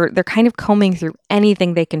 And so they're kind of combing through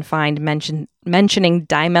anything they can find mentioning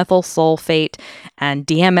dimethylsulfate and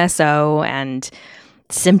DMSO and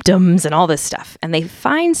symptoms and all this stuff. And they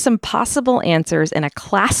find some possible answers in a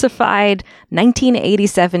classified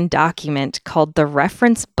 1987 document called the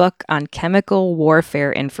Reference Book on Chemical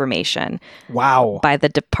Warfare Information. Wow. By the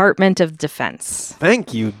Department of Defense.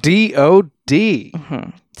 Thank you, DOD. Mm-hmm.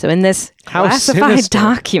 So in this classified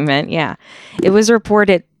document, it was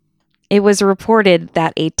reported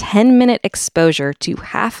that a 10-minute exposure to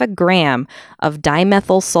 0.5 gram of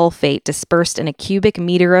dimethylsulfate dispersed in a cubic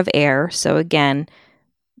meter of air, so again,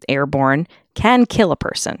 airborne, can kill a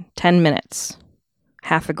person. 10 minutes.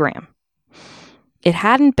 0.5 gram. It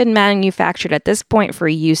hadn't been manufactured at this point for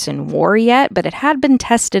use in war yet, but it had been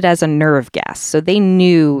tested as a nerve gas, so they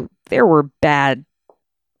knew there were bad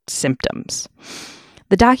symptoms.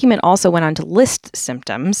 The document also went on to list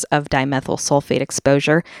symptoms of dimethylsulfate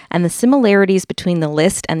exposure, and the similarities between the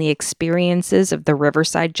list and the experiences of the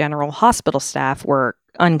Riverside General Hospital staff were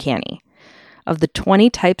uncanny. Of the 20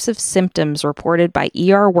 types of symptoms reported by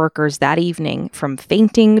ER workers that evening, from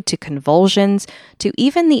fainting to convulsions to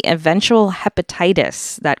even the eventual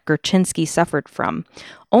hepatitis that Gurchinsky suffered from,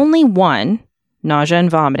 only one, nausea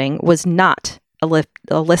and vomiting, was not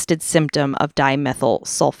a listed symptom of dimethyl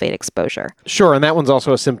sulfate exposure. Sure, and that one's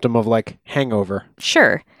also a symptom of like hangover.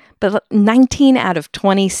 Sure, but 19 out of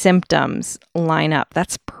 20 symptoms line up.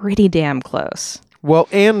 That's pretty damn close. Well,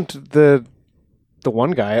 and the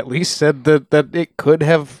one guy at least said that it could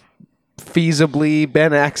have feasibly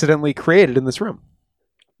been accidentally created in this room.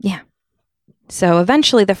 Yeah. So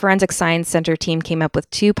eventually the Forensic Science Center team came up with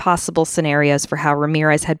two possible scenarios for how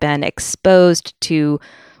Ramirez had been exposed to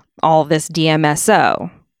all this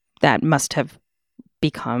DMSO that must have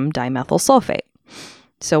become dimethyl sulfate.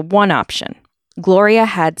 So one option, Gloria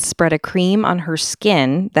had spread a cream on her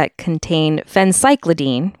skin that contained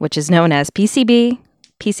phencyclidine, which is known as PCP,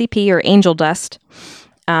 or angel dust.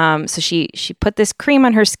 So she put this cream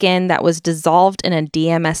on her skin that was dissolved in a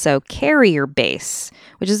DMSO carrier base,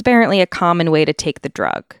 which is apparently a common way to take the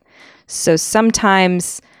drug. So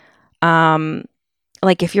sometimes,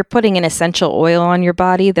 like if you're putting an essential oil on your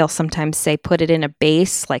body, they'll sometimes say put it in a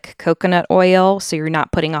base like coconut oil, so you're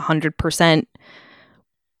not putting 100%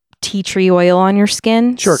 tea tree oil on your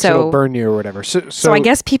skin. Sure, so it'll burn you or whatever. So I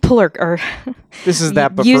guess people are this is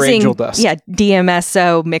that, but using, for angel dust. Yeah,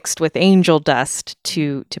 DMSO mixed with angel dust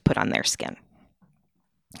to put on their skin.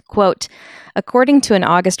 Quote, according to an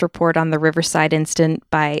August report on the Riverside incident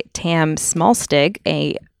by Tam Smallstig,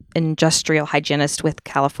 a industrial hygienist with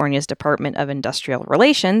California's Department of Industrial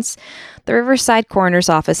Relations, the Riverside Coroner's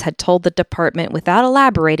Office had told the department without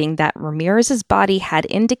elaborating that Ramirez's body had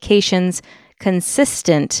indications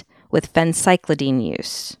consistent with phencyclidine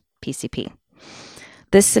use, PCP.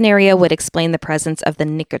 This scenario would explain the presence of the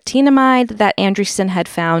nicotinamide that Andreessen had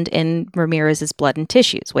found in Ramirez's blood and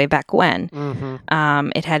tissues way back when.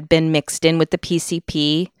 It had been mixed in with the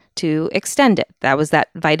PCP to extend it. That was that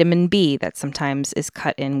vitamin B that sometimes is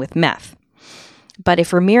cut in with meth. But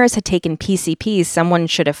if Ramirez had taken PCP, someone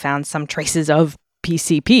should have found some traces of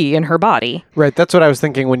PCP in her body. Right, that's what I was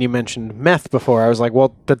thinking when you mentioned meth before. I was like,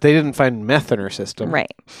 well, but they didn't find meth in her system.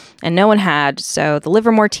 Right. And no one had, so the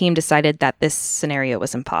Livermore team decided that this scenario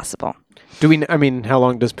was impossible. How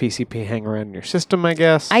long does PCP hang around in your system, I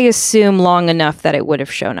guess? I assume long enough that it would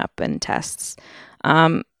have shown up in tests.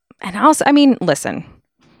 And also, listen,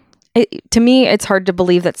 to me, it's hard to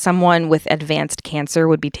believe that someone with advanced cancer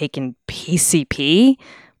would be taking PCP.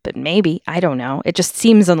 But maybe, I don't know. It just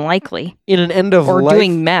seems unlikely. In an end of life. Or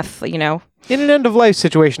doing meth, In an end of life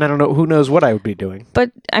situation, I don't know. Who knows what I would be doing. But,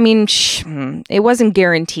 it wasn't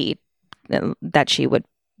guaranteed that she would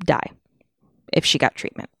die if she got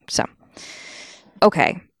treatment. So,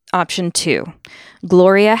 okay. Option 2.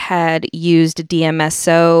 Gloria had used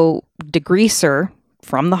DMSO degreaser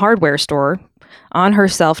from the hardware store on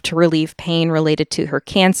herself to relieve pain related to her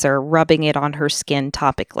cancer, rubbing it on her skin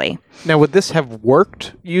topically. Now, would this have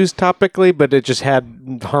worked used topically, but it just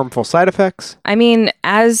had harmful side effects?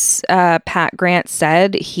 As Pat Grant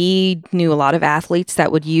said, he knew a lot of athletes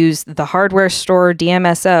that would use the hardware store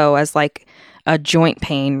DMSO as like a joint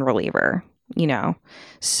pain reliever,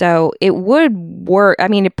 So it would work.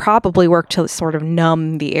 It probably worked to sort of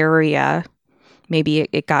numb the area. Maybe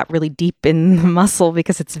it got really deep in the muscle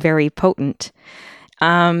because it's very potent.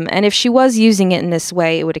 And if she was using it in this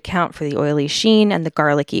way, it would account for the oily sheen and the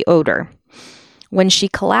garlicky odor. When she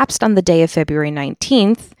collapsed on the day of February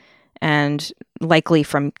 19th, and likely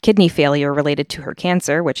from kidney failure related to her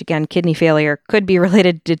cancer, which again, kidney failure could be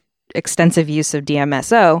related to extensive use of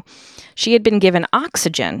DMSO, she had been given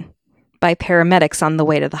oxygen by paramedics on the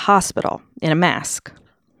way to the hospital in a mask.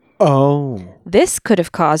 Oh. This could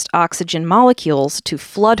have caused oxygen molecules to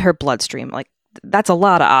flood her bloodstream. Like, that's a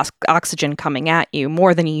lot of oxygen coming at you,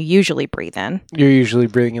 more than you usually breathe in. You're usually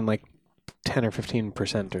breathing in like 10 or 15% or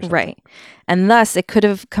something. Right. And thus, it could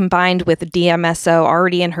have combined with DMSO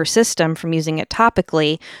already in her system from using it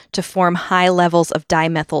topically to form high levels of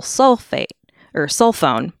dimethyl sulfate, or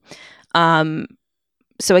sulfone.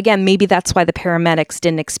 So again, maybe that's why the paramedics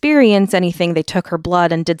didn't experience anything. They took her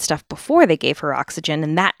blood and did stuff before they gave her oxygen,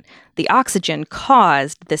 and that the oxygen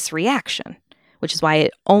caused this reaction, which is why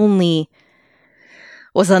it only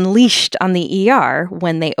was unleashed on the ER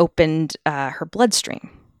when they opened her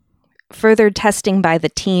bloodstream. Further testing by the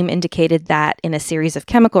team indicated that in a series of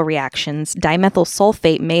chemical reactions, dimethyl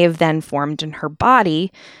sulfate may have then formed in her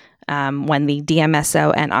body when the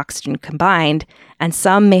DMSO and oxygen combined, and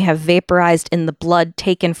some may have vaporized in the blood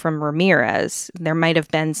taken from Ramirez. There might have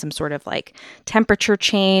been some sort of like temperature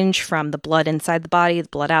change from the blood inside the body, the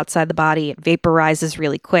blood outside the body. It vaporizes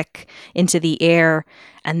really quick into the air,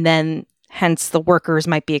 and then Hence, the workers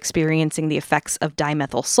might be experiencing the effects of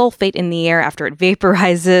dimethyl sulfate in the air after it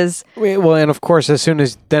vaporizes. Well, and of course, as soon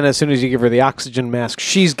as you give her the oxygen mask,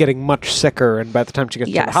 she's getting much sicker, and by the time she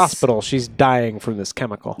gets to the hospital, she's dying from this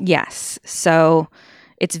chemical. Yes. So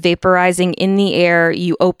it's vaporizing in the air.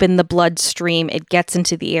 You open the bloodstream, it gets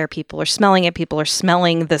into the air. People are smelling it. People are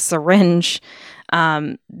smelling the syringe.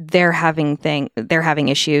 They're having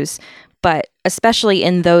issues, but especially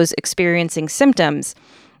in those experiencing symptoms,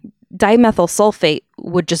 dimethyl sulfate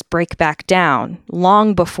would just break back down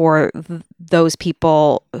long before those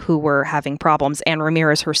people who were having problems and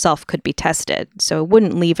Ramirez herself could be tested. So it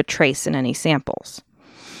wouldn't leave a trace in any samples.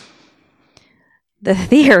 The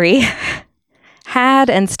theory had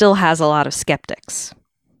and still has a lot of skeptics.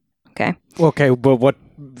 Okay, but what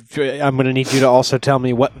I'm going to need you to also tell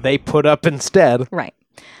me what they put up instead. Right.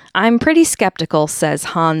 I'm pretty skeptical, says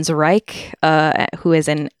Hans Reich, who is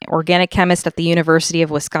an organic chemist at the University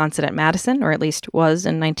of Wisconsin at Madison, or at least was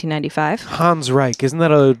in 1995. Hans Reich, isn't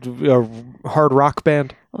that a hard rock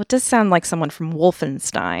band? Well, it does sound like someone from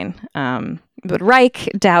Wolfenstein. But Reich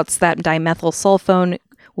doubts that dimethyl sulfone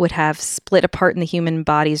would have split apart in the human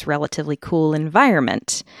body's relatively cool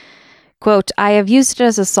environment. Quote, I have used it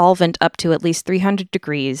as a solvent up to at least 300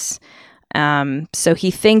 degrees. So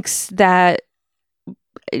he thinks that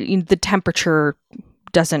the temperature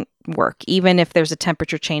doesn't work. Even if there's a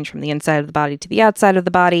temperature change from the inside of the body to the outside of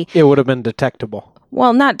the body, it would have been detectable.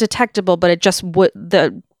 Well, not detectable, but it just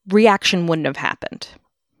the reaction wouldn't have happened.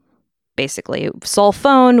 Basically,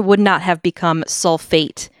 sulfone would not have become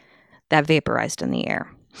sulfate that vaporized in the air.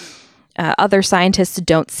 Other scientists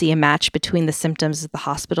don't see a match between the symptoms of the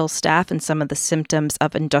hospital staff and some of the symptoms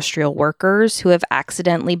of industrial workers who have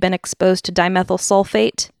accidentally been exposed to dimethyl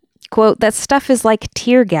sulfate. Quote, that stuff is like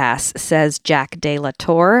tear gas, says Jack de la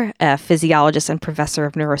Torre, a physiologist and professor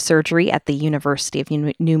of neurosurgery at the University of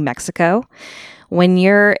New Mexico. When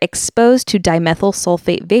you're exposed to dimethyl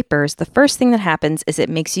sulfate vapors, the first thing that happens is it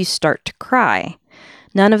makes you start to cry.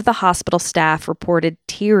 None of the hospital staff reported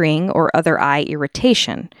tearing or other eye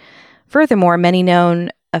irritation. Furthermore, many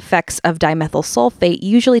known effects of dimethyl sulfate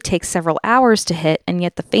usually take several hours to hit, and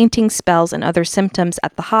yet the fainting spells and other symptoms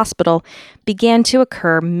at the hospital began to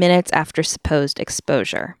occur minutes after supposed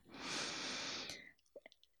exposure.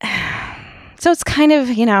 So it's kind of,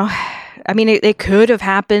 I mean, it could have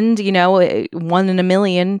happened, 1 in a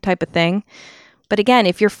million type of thing. But again,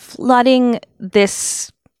 if you're flooding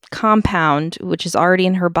this compound, which is already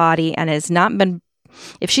in her body and has not been,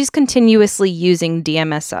 if she's continuously using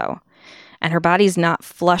DMSO, and her body's not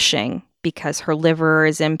flushing because her liver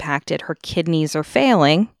is impacted, her kidneys are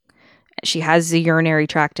failing, she has a urinary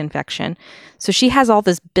tract infection. So she has all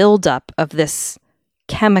this buildup of this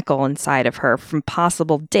chemical inside of her from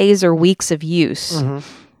possible days or weeks of use. Mm-hmm.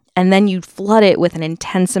 And then you flood it with an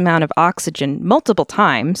intense amount of oxygen multiple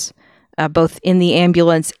times, both in the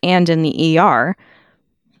ambulance and in the ER.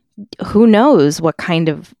 Who knows what kind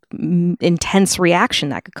of intense reaction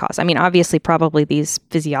that could cause. I mean, obviously, probably these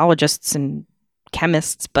physiologists and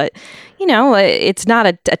chemists, but, it's not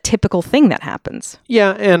a typical thing that happens.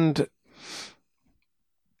 Yeah, and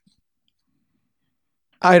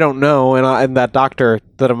I don't know, and that doctor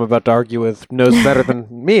that I'm about to argue with knows better than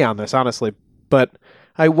me on this, honestly, but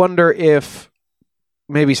I wonder if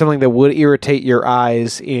maybe something that would irritate your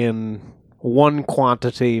eyes in one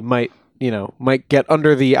quantity might get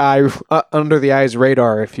under the eye's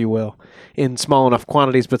radar, if you will, in small enough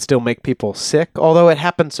quantities, but still make people sick. Although it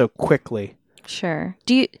happens so quickly. Sure.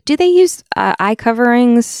 Do they use eye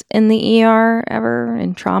coverings in the ER ever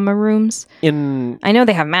in trauma rooms? I know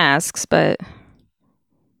they have masks, but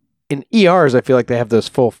in ERs, I feel like they have those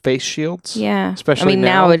full face shields. Yeah, especially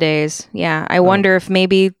nowadays. Yeah, I wonder if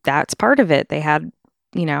maybe that's part of it. They had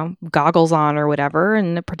goggles on or whatever,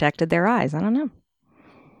 and it protected their eyes. I don't know.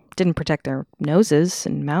 Didn't protect their noses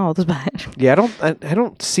and mouths, but yeah, I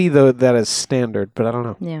don't see that as standard, but I don't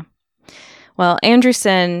know. Yeah. Well,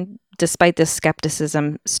 Andrewson, despite this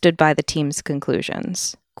skepticism, stood by the team's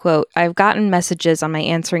conclusions. Quote, I've gotten messages on my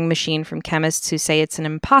answering machine from chemists who say it's an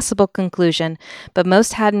impossible conclusion, but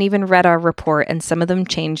most hadn't even read our report, and some of them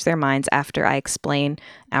changed their minds after I explain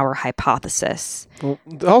our hypothesis. Well,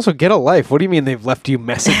 also get a life. What do you mean they've left you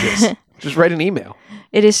messages? Just write an email.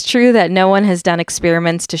 It is true that no one has done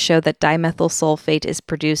experiments to show that dimethyl sulfate is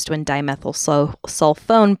produced when dimethyl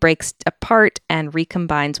sulfone breaks apart and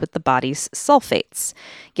recombines with the body's sulfates.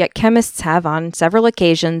 Yet chemists have on several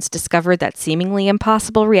occasions discovered that seemingly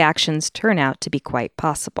impossible reactions turn out to be quite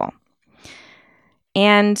possible.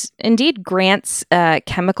 And indeed, Grant's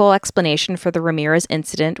chemical explanation for the Ramirez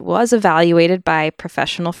incident was evaluated by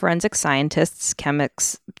professional forensic scientists,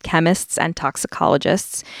 chemists, and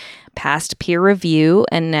toxicologists. passed peer review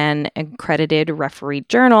in an accredited refereed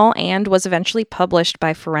journal, and was eventually published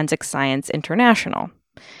by Forensic Science International.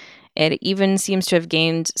 It even seems to have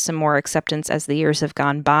gained some more acceptance as the years have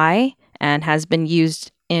gone by and has been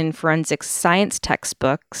used in forensic science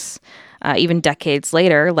textbooks even decades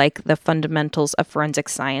later, like the Fundamentals of Forensic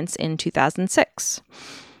Science in 2006.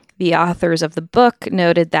 The authors of the book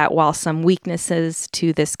noted that while some weaknesses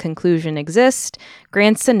to this conclusion exist,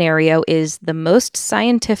 Grant's scenario is the most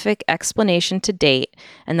scientific explanation to date,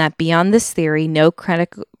 and that beyond this theory, no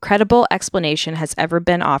credible explanation has ever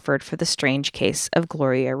been offered for the strange case of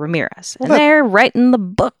Gloria Ramirez. And they're writing the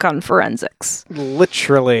book on forensics.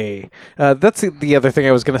 Literally. That's the other thing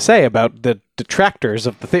I was going to say about the detractors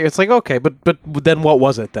of the theory. It's like, okay, but then what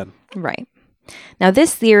was it then? Right. Now,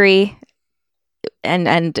 this theory...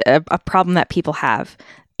 And a problem that people have.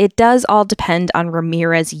 It does all depend on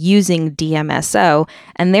Ramirez using DMSO,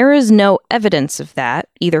 and there is no evidence of that,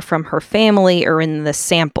 either from her family or in the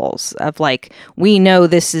samples of, like, we know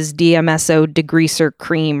this is DMSO degreaser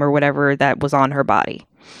cream or whatever that was on her body.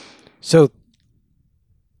 So,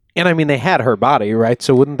 and I mean, they had her body, right?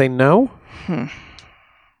 So wouldn't they know? Well,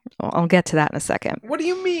 I'll get to that in a second. What do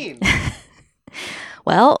you mean?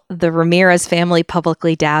 Well, the Ramirez family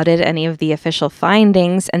publicly doubted any of the official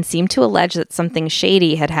findings and seemed to allege that something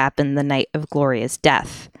shady had happened the night of Gloria's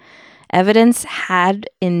death. Evidence had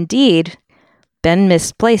indeed been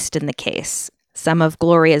misplaced in the case. Some of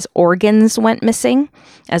Gloria's organs went missing,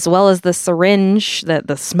 as well as the syringe,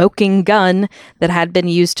 the smoking gun that had been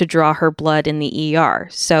used to draw her blood in the ER.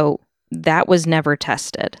 So that was never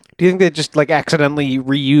tested. Do you think they just accidentally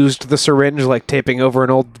reused the syringe, like taping over an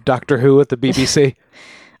old Doctor Who at the BBC?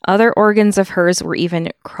 Other organs of hers were even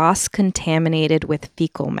cross-contaminated with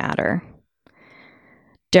fecal matter.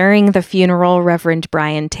 During the funeral, Reverend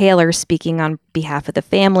Brian Taylor, speaking on behalf of the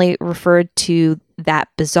family, referred to that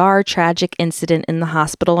bizarre, tragic incident in the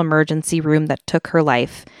hospital emergency room that took her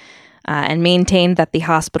life, and maintained that the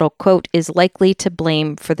hospital, quote, is likely to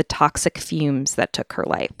blame for the toxic fumes that took her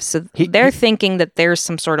life. So they're thinking that there's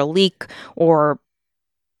some sort of leak or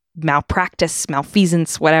malpractice,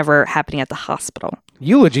 malfeasance, whatever, happening at the hospital.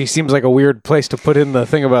 Eulogy seems like a weird place to put in the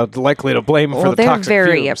thing about likely to blame for the toxic fumes. They're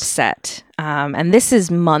very upset. And this is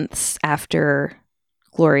months after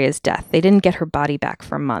Gloria's death. They didn't get her body back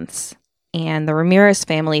for months. And the Ramirez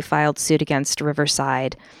family filed suit against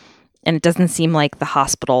Riverside. And it doesn't seem like the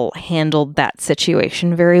hospital handled that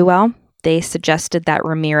situation very well. They suggested that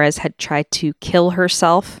Ramirez had tried to kill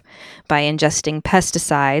herself by ingesting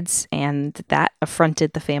pesticides, and that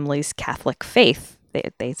affronted the family's Catholic faith.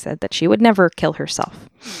 They said that she would never kill herself.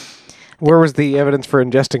 Where was the evidence for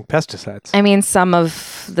ingesting pesticides? I mean, some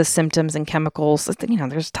of the symptoms and chemicals,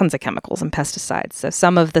 there's tons of chemicals and pesticides. So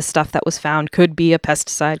some of the stuff that was found could be a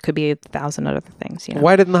pesticide, could be 1,000 other things.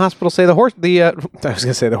 Why didn't the hospital say I was going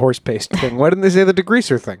to say the horse paste thing. Why didn't they say the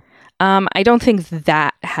degreaser thing? I don't think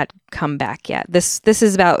that had come back yet. This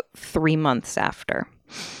is about 3 months after.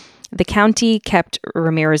 The county kept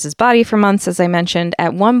Ramirez's body for months, as I mentioned,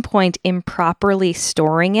 at one point improperly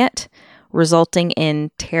storing it, resulting in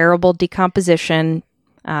terrible decomposition.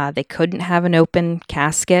 They couldn't have an open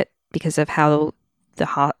casket because of how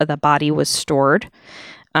the body was stored.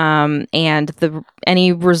 And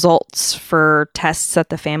any results for tests that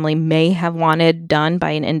the family may have wanted done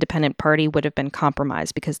by an independent party would have been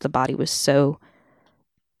compromised because the body was so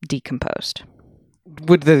decomposed.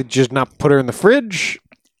 Would they just not put her in the fridge?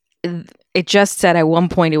 It just said at one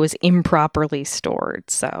point it was improperly stored,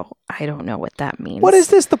 so I don't know what that means. What is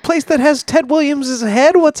this? The place that has Ted Williams'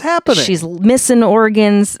 head? What's happening? She's missing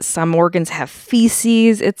organs. Some organs have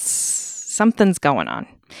feces. Something's going on.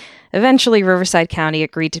 Eventually, Riverside County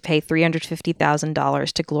agreed to pay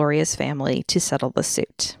 $350,000 to Gloria's family to settle the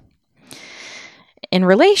suit. In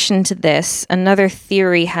relation to this, another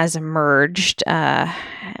theory has emerged,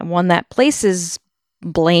 one that places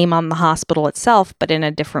blame on the hospital itself, but in a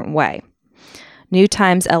different way. New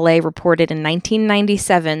Times LA reported in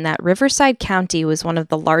 1997 that Riverside County was one of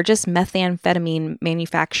the largest methamphetamine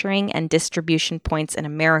manufacturing and distribution points in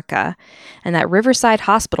America, and that Riverside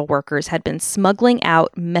hospital workers had been smuggling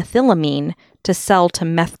out methylamine to sell to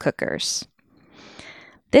meth cookers.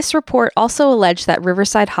 This report also alleged that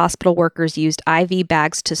Riverside hospital workers used IV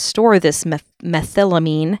bags to store this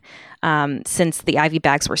methylamine, since the IV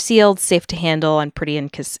bags were sealed, safe to handle, and pretty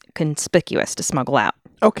inconspicuous to smuggle out.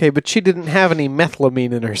 Okay, but she didn't have any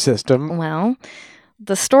methylamine in her system. Well,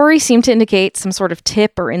 the story seemed to indicate some sort of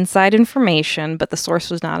tip or inside information, but the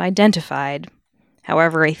source was not identified.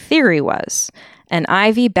 However, a theory was an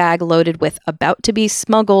IV bag loaded with about-to-be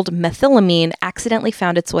smuggled methylamine accidentally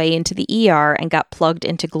found its way into the ER and got plugged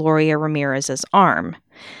into Gloria Ramirez's arm.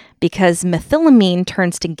 Because methylamine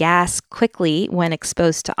turns to gas quickly when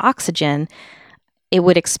exposed to oxygen, it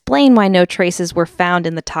would explain why no traces were found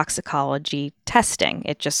in the toxicology testing.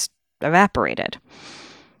 It just evaporated.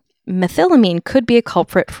 Methylamine could be a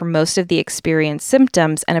culprit for most of the experienced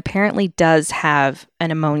symptoms and apparently does have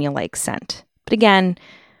an ammonia-like scent. But again,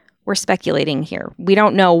 we're speculating here. We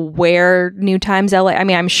don't know where New Times LA... I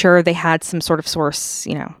mean, I'm sure they had some sort of source,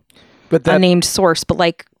 but unnamed source,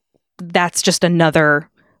 but that's just another...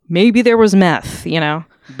 Maybe there was meth,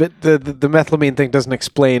 But the methylamine thing doesn't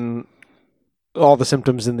explain all the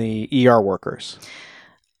symptoms in the ER workers.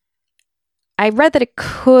 I read that it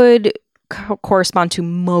could correspond to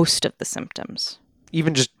most of the symptoms.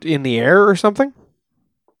 Even just in the air or something?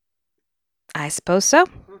 I suppose so.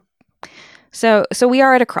 So we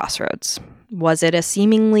are at a crossroads. Was it a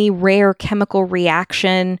seemingly rare chemical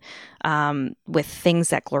reaction with things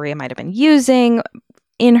that Gloria might have been using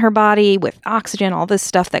in her body, with oxygen, all this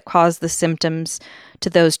stuff that caused the symptoms to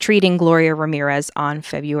those treating Gloria Ramirez on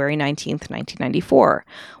February 19th, 1994?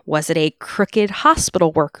 Was it a crooked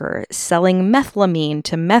hospital worker selling methylamine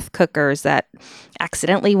to meth cookers that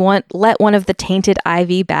accidentally let one of the tainted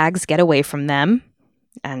IV bags get away from them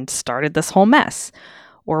and started this whole mess?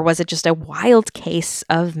 Or was it just a wild case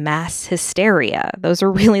of mass hysteria? Those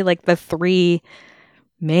are really the three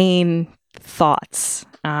main thoughts.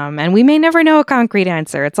 And we may never know a concrete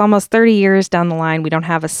answer. It's almost 30 years down the line. We don't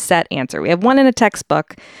have a set answer. We have one in a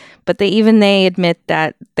textbook, but they admit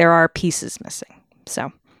that there are pieces missing.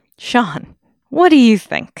 So, Sean, what do you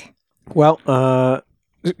think? Well,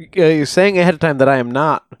 you're saying ahead of time that I am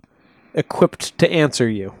not equipped to answer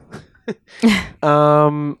you.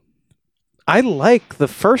 I like the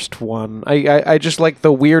first one. I just like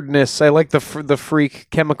the weirdness. I like the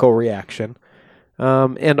freak chemical reaction.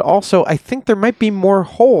 And also, I think there might be more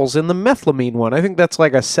holes in the methylamine one. I think that's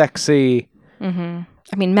a sexy... Mm-hmm.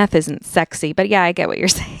 I mean, meth isn't sexy, but yeah, I get what you're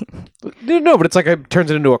saying. No, but it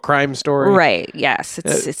turns it into a crime story. Right, yes.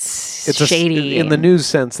 It's shady. In the news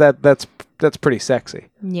sense, that's pretty sexy.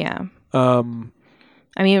 Yeah. I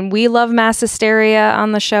mean, we love mass hysteria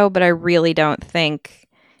on the show, but I really don't think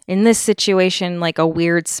in this situation, a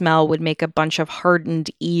weird smell would make a bunch of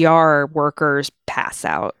hardened ER workers pass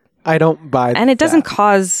out. I don't buy that. And it doesn't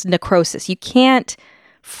cause necrosis. You can't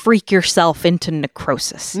freak yourself into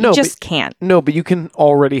necrosis. You just can't. No, but you can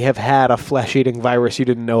already have had a flesh-eating virus you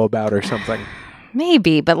didn't know about or something.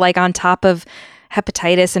 Maybe, but on top of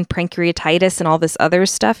hepatitis and pancreatitis and all this other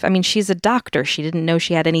stuff, I mean, she's a doctor. She didn't know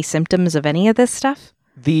she had any symptoms of any of this stuff.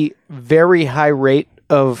 The very high rate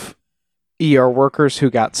of ER workers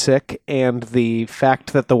who got sick and the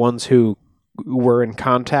fact that the ones who were in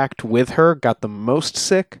contact with her got the most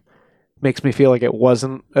sick makes me feel like it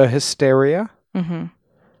wasn't a hysteria. Mm-hmm.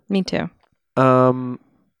 Me too. And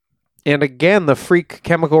again, the freak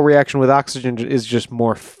chemical reaction with oxygen is just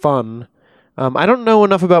more fun. I don't know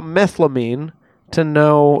enough about methylamine to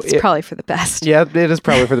know... It's probably for the best. Yeah, it is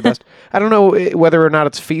probably for the best. I don't know whether or not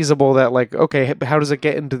it's feasible that okay, how does it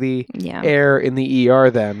get into the air in the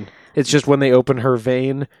ER then? It's just when they open her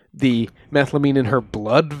vein, the methylamine in her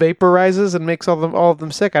blood vaporizes and makes all of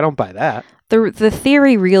them sick. I don't buy that. The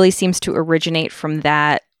theory really seems to originate from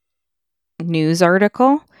that news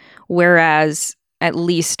article, whereas at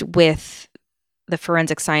least with the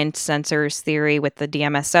forensic science sensors theory with the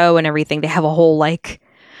DMSO and everything, they have a whole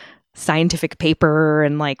scientific paper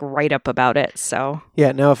and write up about it. So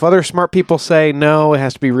yeah, now if other smart people say no, it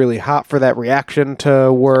has to be really hot for that reaction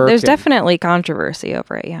to work. There's definitely controversy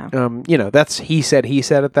over it. Yeah. That's he said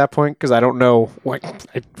at that point, because I don't know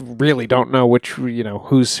I really don't know which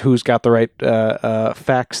who's got the right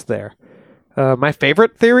facts there. My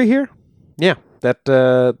favorite theory here,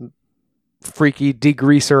 that freaky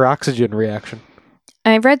degreaser oxygen reaction.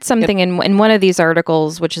 I read something in one of these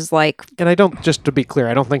articles, which is and I don't, just to be clear,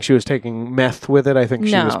 I don't think she was taking meth with it. I think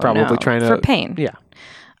she was probably trying to... for pain. Yeah.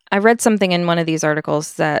 I read something in one of these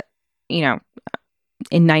articles that, in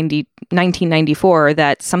 1994,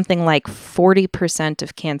 that something like 40%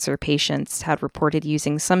 of cancer patients had reported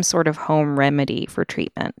using some sort of home remedy for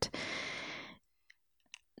treatment.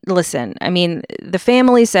 Listen, I mean, the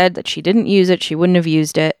family said that she didn't use it. She wouldn't have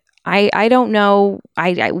used it. I don't know.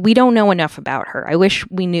 We don't know enough about her. I wish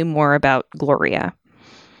we knew more about Gloria.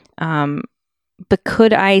 But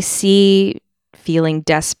could I see feeling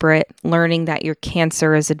desperate, learning that your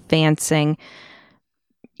cancer is advancing,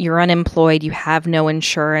 you're unemployed, you have no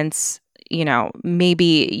insurance,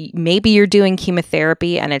 maybe you're doing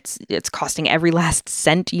chemotherapy and it's costing every last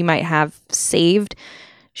cent you might have saved.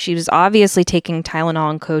 She was obviously taking Tylenol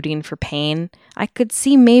and codeine for pain. I could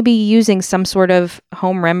see maybe using some sort of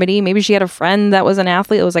home remedy. Maybe she had a friend that was an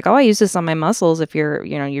athlete that was like, oh, I use this on my muscles if your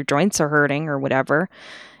joints are hurting or whatever.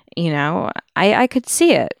 I could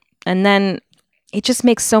see it. And then it just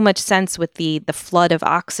makes so much sense with the flood of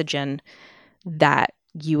oxygen that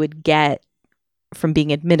you would get from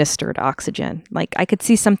being administered oxygen. Like, I could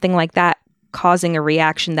see something like that causing a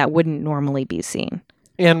reaction that wouldn't normally be seen.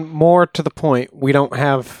 And more to the point, we don't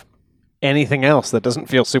have anything else that doesn't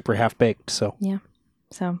feel super half-baked, so. Yeah.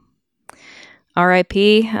 So,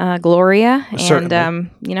 R.I.P. Gloria. Certainly.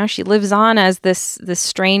 And, she lives on as this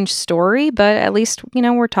strange story, but at least,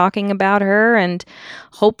 we're talking about her, and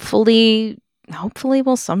hopefully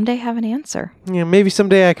we'll someday have an answer. Yeah, maybe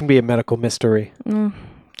someday I can be a medical mystery.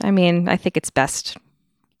 I think it's best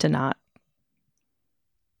to not.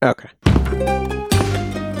 Okay.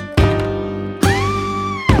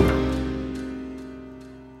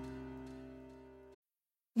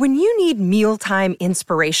 When you need mealtime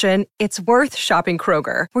inspiration, it's worth shopping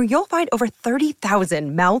Kroger, where you'll find over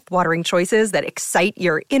 30,000 mouth-watering choices that excite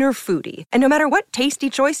your inner foodie. And no matter what tasty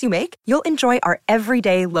choice you make, you'll enjoy our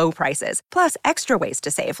everyday low prices, plus extra ways to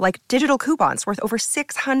save, like digital coupons worth over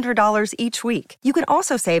 $600 each week. You can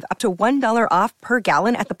also save up to $1 off per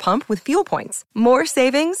gallon at the pump with fuel points. More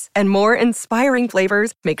savings and more inspiring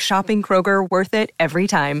flavors make shopping Kroger worth it every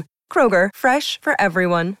time. Kroger, fresh for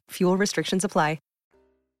everyone. Fuel restrictions apply.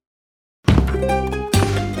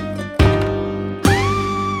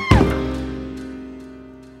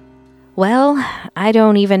 Well, I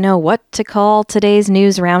don't even know what to call today's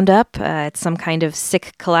news roundup. It's some kind of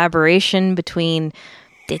sick collaboration between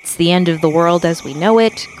It's the End of the World as We Know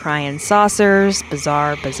It, Crying Saucers,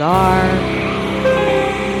 Bizarre Bazaar.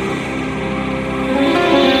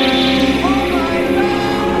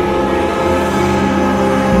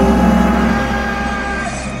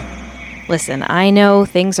 Listen, I know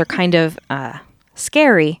things are kind of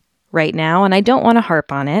scary right now, and I don't want to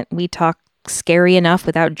harp on it. We talk scary enough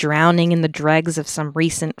without drowning in the dregs of some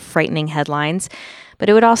recent frightening headlines, but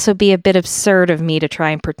it would also be a bit absurd of me to try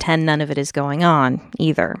and pretend none of it is going on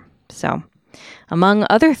either. So, among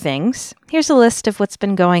other things, here's a list of what's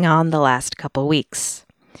been going on the last couple weeks.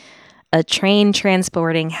 A train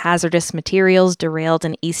transporting hazardous materials derailed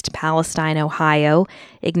in East Palestine, Ohio,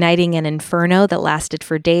 igniting an inferno that lasted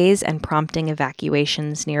for days and prompting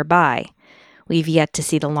evacuations nearby. We've yet to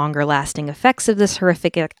see the longer-lasting effects of this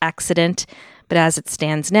horrific accident, but as it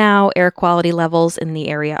stands now, air quality levels in the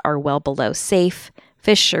area are well below safe,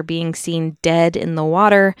 fish are being seen dead in the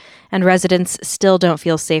water, and residents still don't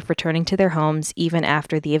feel safe returning to their homes even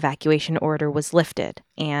after the evacuation order was lifted.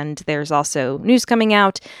 And there's also news coming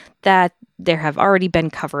out that there have already been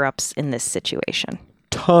cover-ups in this situation.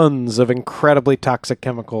 Tons of incredibly toxic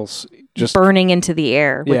chemicals just burning into the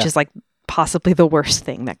air, which Yeah. is like possibly the worst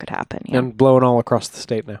thing that could happen. Yeah. and blowing all across the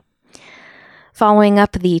state now. Following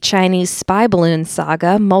up the Chinese spy balloon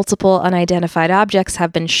saga, multiple unidentified objects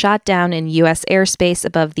have been shot down in U.S. airspace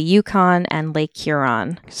above the Yukon and Lake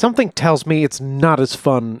Huron. Something tells me it's not as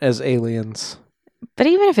fun as aliens. But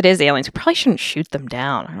even if it is aliens, we probably shouldn't shoot them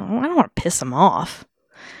down. I don't want to piss them off.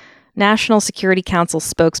 National Security Council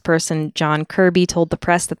spokesperson John Kirby told the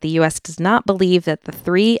press that the U.S. does not believe that the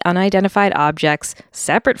 3 unidentified objects,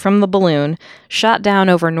 separate from the balloon, shot down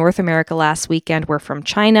over North America last weekend were from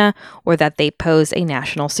China or that they pose a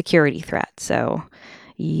national security threat. So,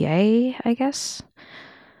 yay, I guess.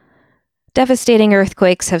 Devastating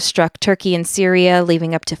earthquakes have struck Turkey and Syria,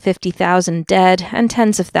 leaving up to 50,000 dead and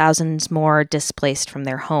tens of thousands more displaced from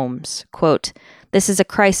their homes. Quote, "This is a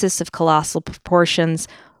crisis of colossal proportions,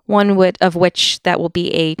 one of which that will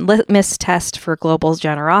be a litmus test for global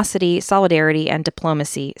generosity, solidarity, and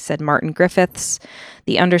diplomacy," said Martin Griffiths,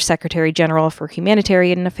 the Undersecretary General for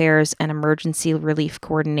Humanitarian Affairs and Emergency Relief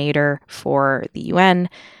Coordinator for the UN,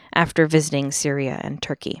 after visiting Syria and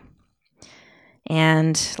Turkey.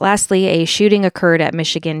 And lastly, a shooting occurred at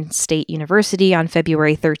Michigan State University on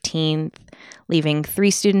February 13th, leaving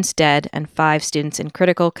 3 students dead and 5 students in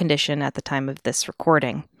critical condition at the time of this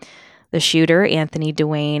recording. The shooter, Anthony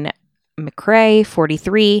Dwayne McCrae,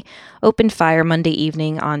 43, opened fire Monday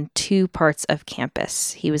evening on 2 parts of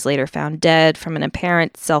campus. He was later found dead from an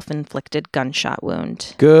apparent self-inflicted gunshot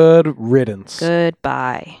wound. Good riddance.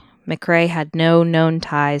 Goodbye. McCrae had no known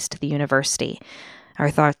ties to the university. Our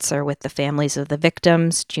thoughts are with the families of the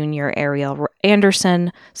victims, junior Ariel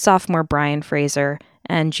Anderson, sophomore Brian Fraser,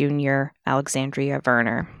 and junior Alexandria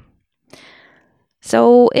Werner.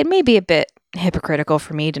 So it may be a bit hypocritical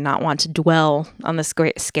for me to not want to dwell on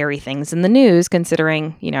the scary things in the news,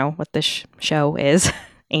 considering, what this show is.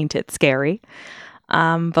 Ain't it scary?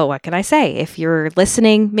 But what can I say? If you're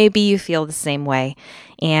listening, maybe you feel the same way.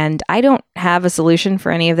 And I don't have a solution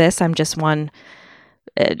for any of this. I'm just one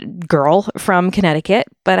girl from Connecticut.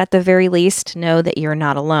 But at the very least, know that you're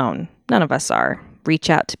not alone. None of us are. Reach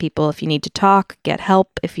out to people if you need to talk. Get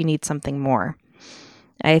help if you need something more.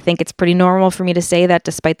 I think it's pretty normal for me to say that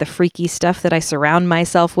despite the freaky stuff that I surround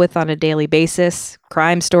myself with on a daily basis,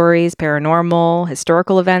 crime stories, paranormal,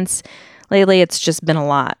 historical events. Lately, it's just been a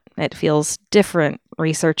lot. It feels different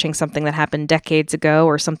researching something that happened decades ago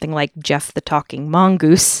or something like Jeff the Talking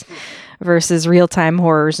Mongoose versus real-time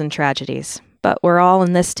horrors and tragedies. But we're all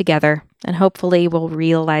in this together, and hopefully we'll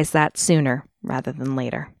realize that sooner rather than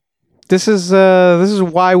later. This is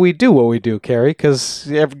why we do what we do, Carrie, because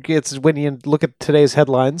it's when you look at today's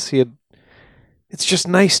headlines, it's just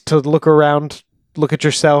nice to look around, look at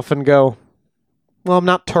yourself, and go, well, I'm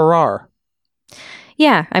not Tarar.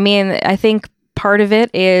 Yeah, I mean, I think part of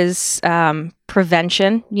it is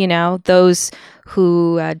prevention. You know, those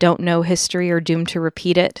who don't know history are doomed to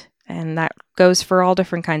repeat it. And that goes for all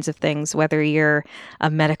different kinds of things, whether you're a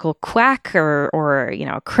medical quack or you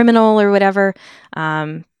know, a criminal or whatever.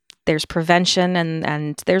 There's prevention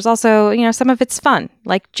and there's also, you know, some of it's fun,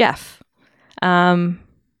 like Jeff. But,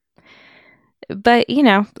 you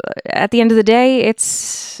know, at the end of the day,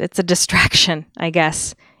 it's a distraction, I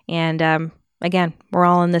guess. And again, we're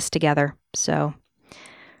all in this together. So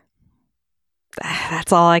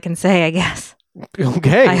that's all I can say, I guess.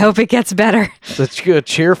 Okay. I hope it gets better. Such a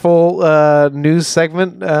cheerful news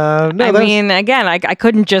segment. I mean, again, I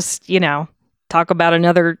couldn't just, you know, talk about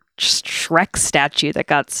another Shrek statue that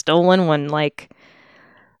got stolen when, like,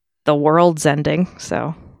 the world's ending.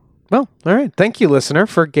 So, well, all right. Thank you, listener,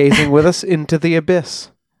 for gazing with us into the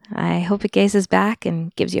abyss. I hope it gazes back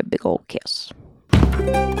and gives you a big old kiss.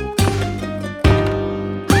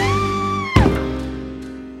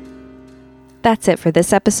 That's it for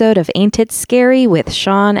this episode of Ain't It Scary with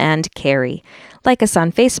Sean and Carrie. Like us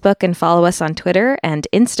on Facebook and follow us on Twitter and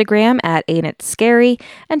Instagram at Ain't It Scary,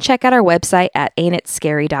 and check out our website at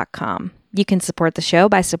ain'titscary.com. You can support the show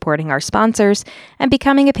by supporting our sponsors and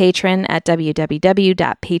becoming a patron at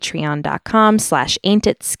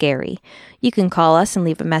www.patreon.com/ain'titscary. You can call us and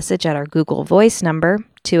leave a message at our Google Voice number,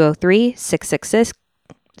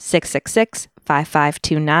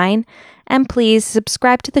 203-666-5529. And please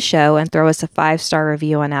subscribe to the show and throw us a 5-star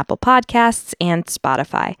review on Apple Podcasts and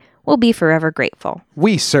Spotify. We'll be forever grateful.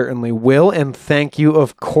 We certainly will, and thank you,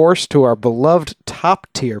 of course, to our beloved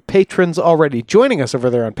top-tier patrons already joining us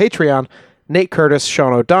over there on Patreon: Nate Curtis,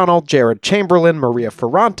 Sean O'Donnell, Jared Chamberlain, Maria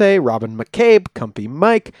Ferrante, Robin McCabe, Cumpy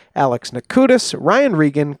Mike, Alex Nakutis, Ryan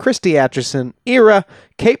Regan, Christy Atchison, Ira,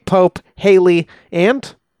 Kate Pope, Haley,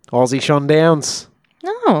 and Halsey Sean Downs.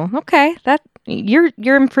 Oh, okay.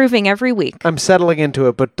 You're improving every week. I'm settling into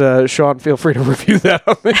it, but Sean, feel free to review that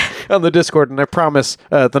on the Discord, and I promise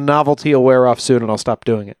the novelty will wear off soon, and I'll stop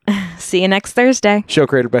doing it. See you next Thursday. Show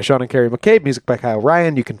created by Sean and Carrie McCabe, music by Kyle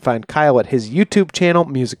Ryan. You can find Kyle at his YouTube channel,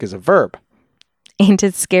 Music is a Verb. Ain't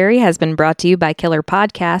It Scary has been brought to you by Killer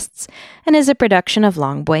Podcasts and is a production of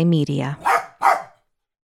Longboy Media.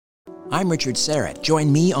 I'm Richard Serrett.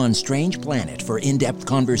 Join me on Strange Planet for in-depth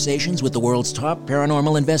conversations with the world's top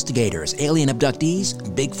paranormal investigators, alien abductees,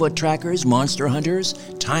 Bigfoot trackers, monster hunters,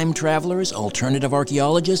 time travelers, alternative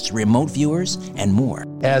archaeologists, remote viewers, and more.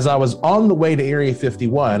 As I was on the way to Area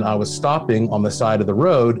 51, I was stopping on the side of the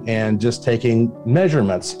road and just taking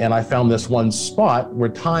measurements. And I found this one spot where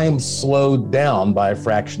time slowed down by a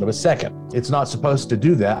fraction of a second. It's not supposed to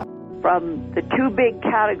do that. From the two big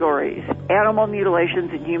categories, animal mutilations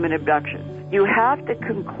and human abductions, you have to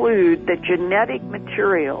conclude that genetic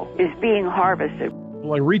material is being harvested.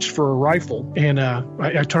 Well, I reached for a rifle, and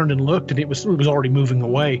I turned and looked, and it was already moving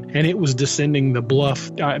away, and it was descending the bluff.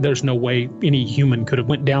 There's no way any human could have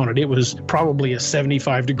went down it. It was probably a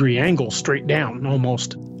 75-degree angle straight down,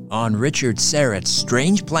 almost. On Richard Serrett's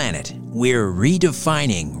Strange Planet, we're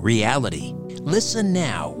redefining reality. Listen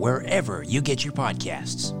now wherever you get your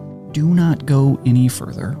podcasts. Do not go any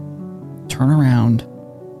further. Turn around.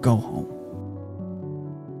 Go home.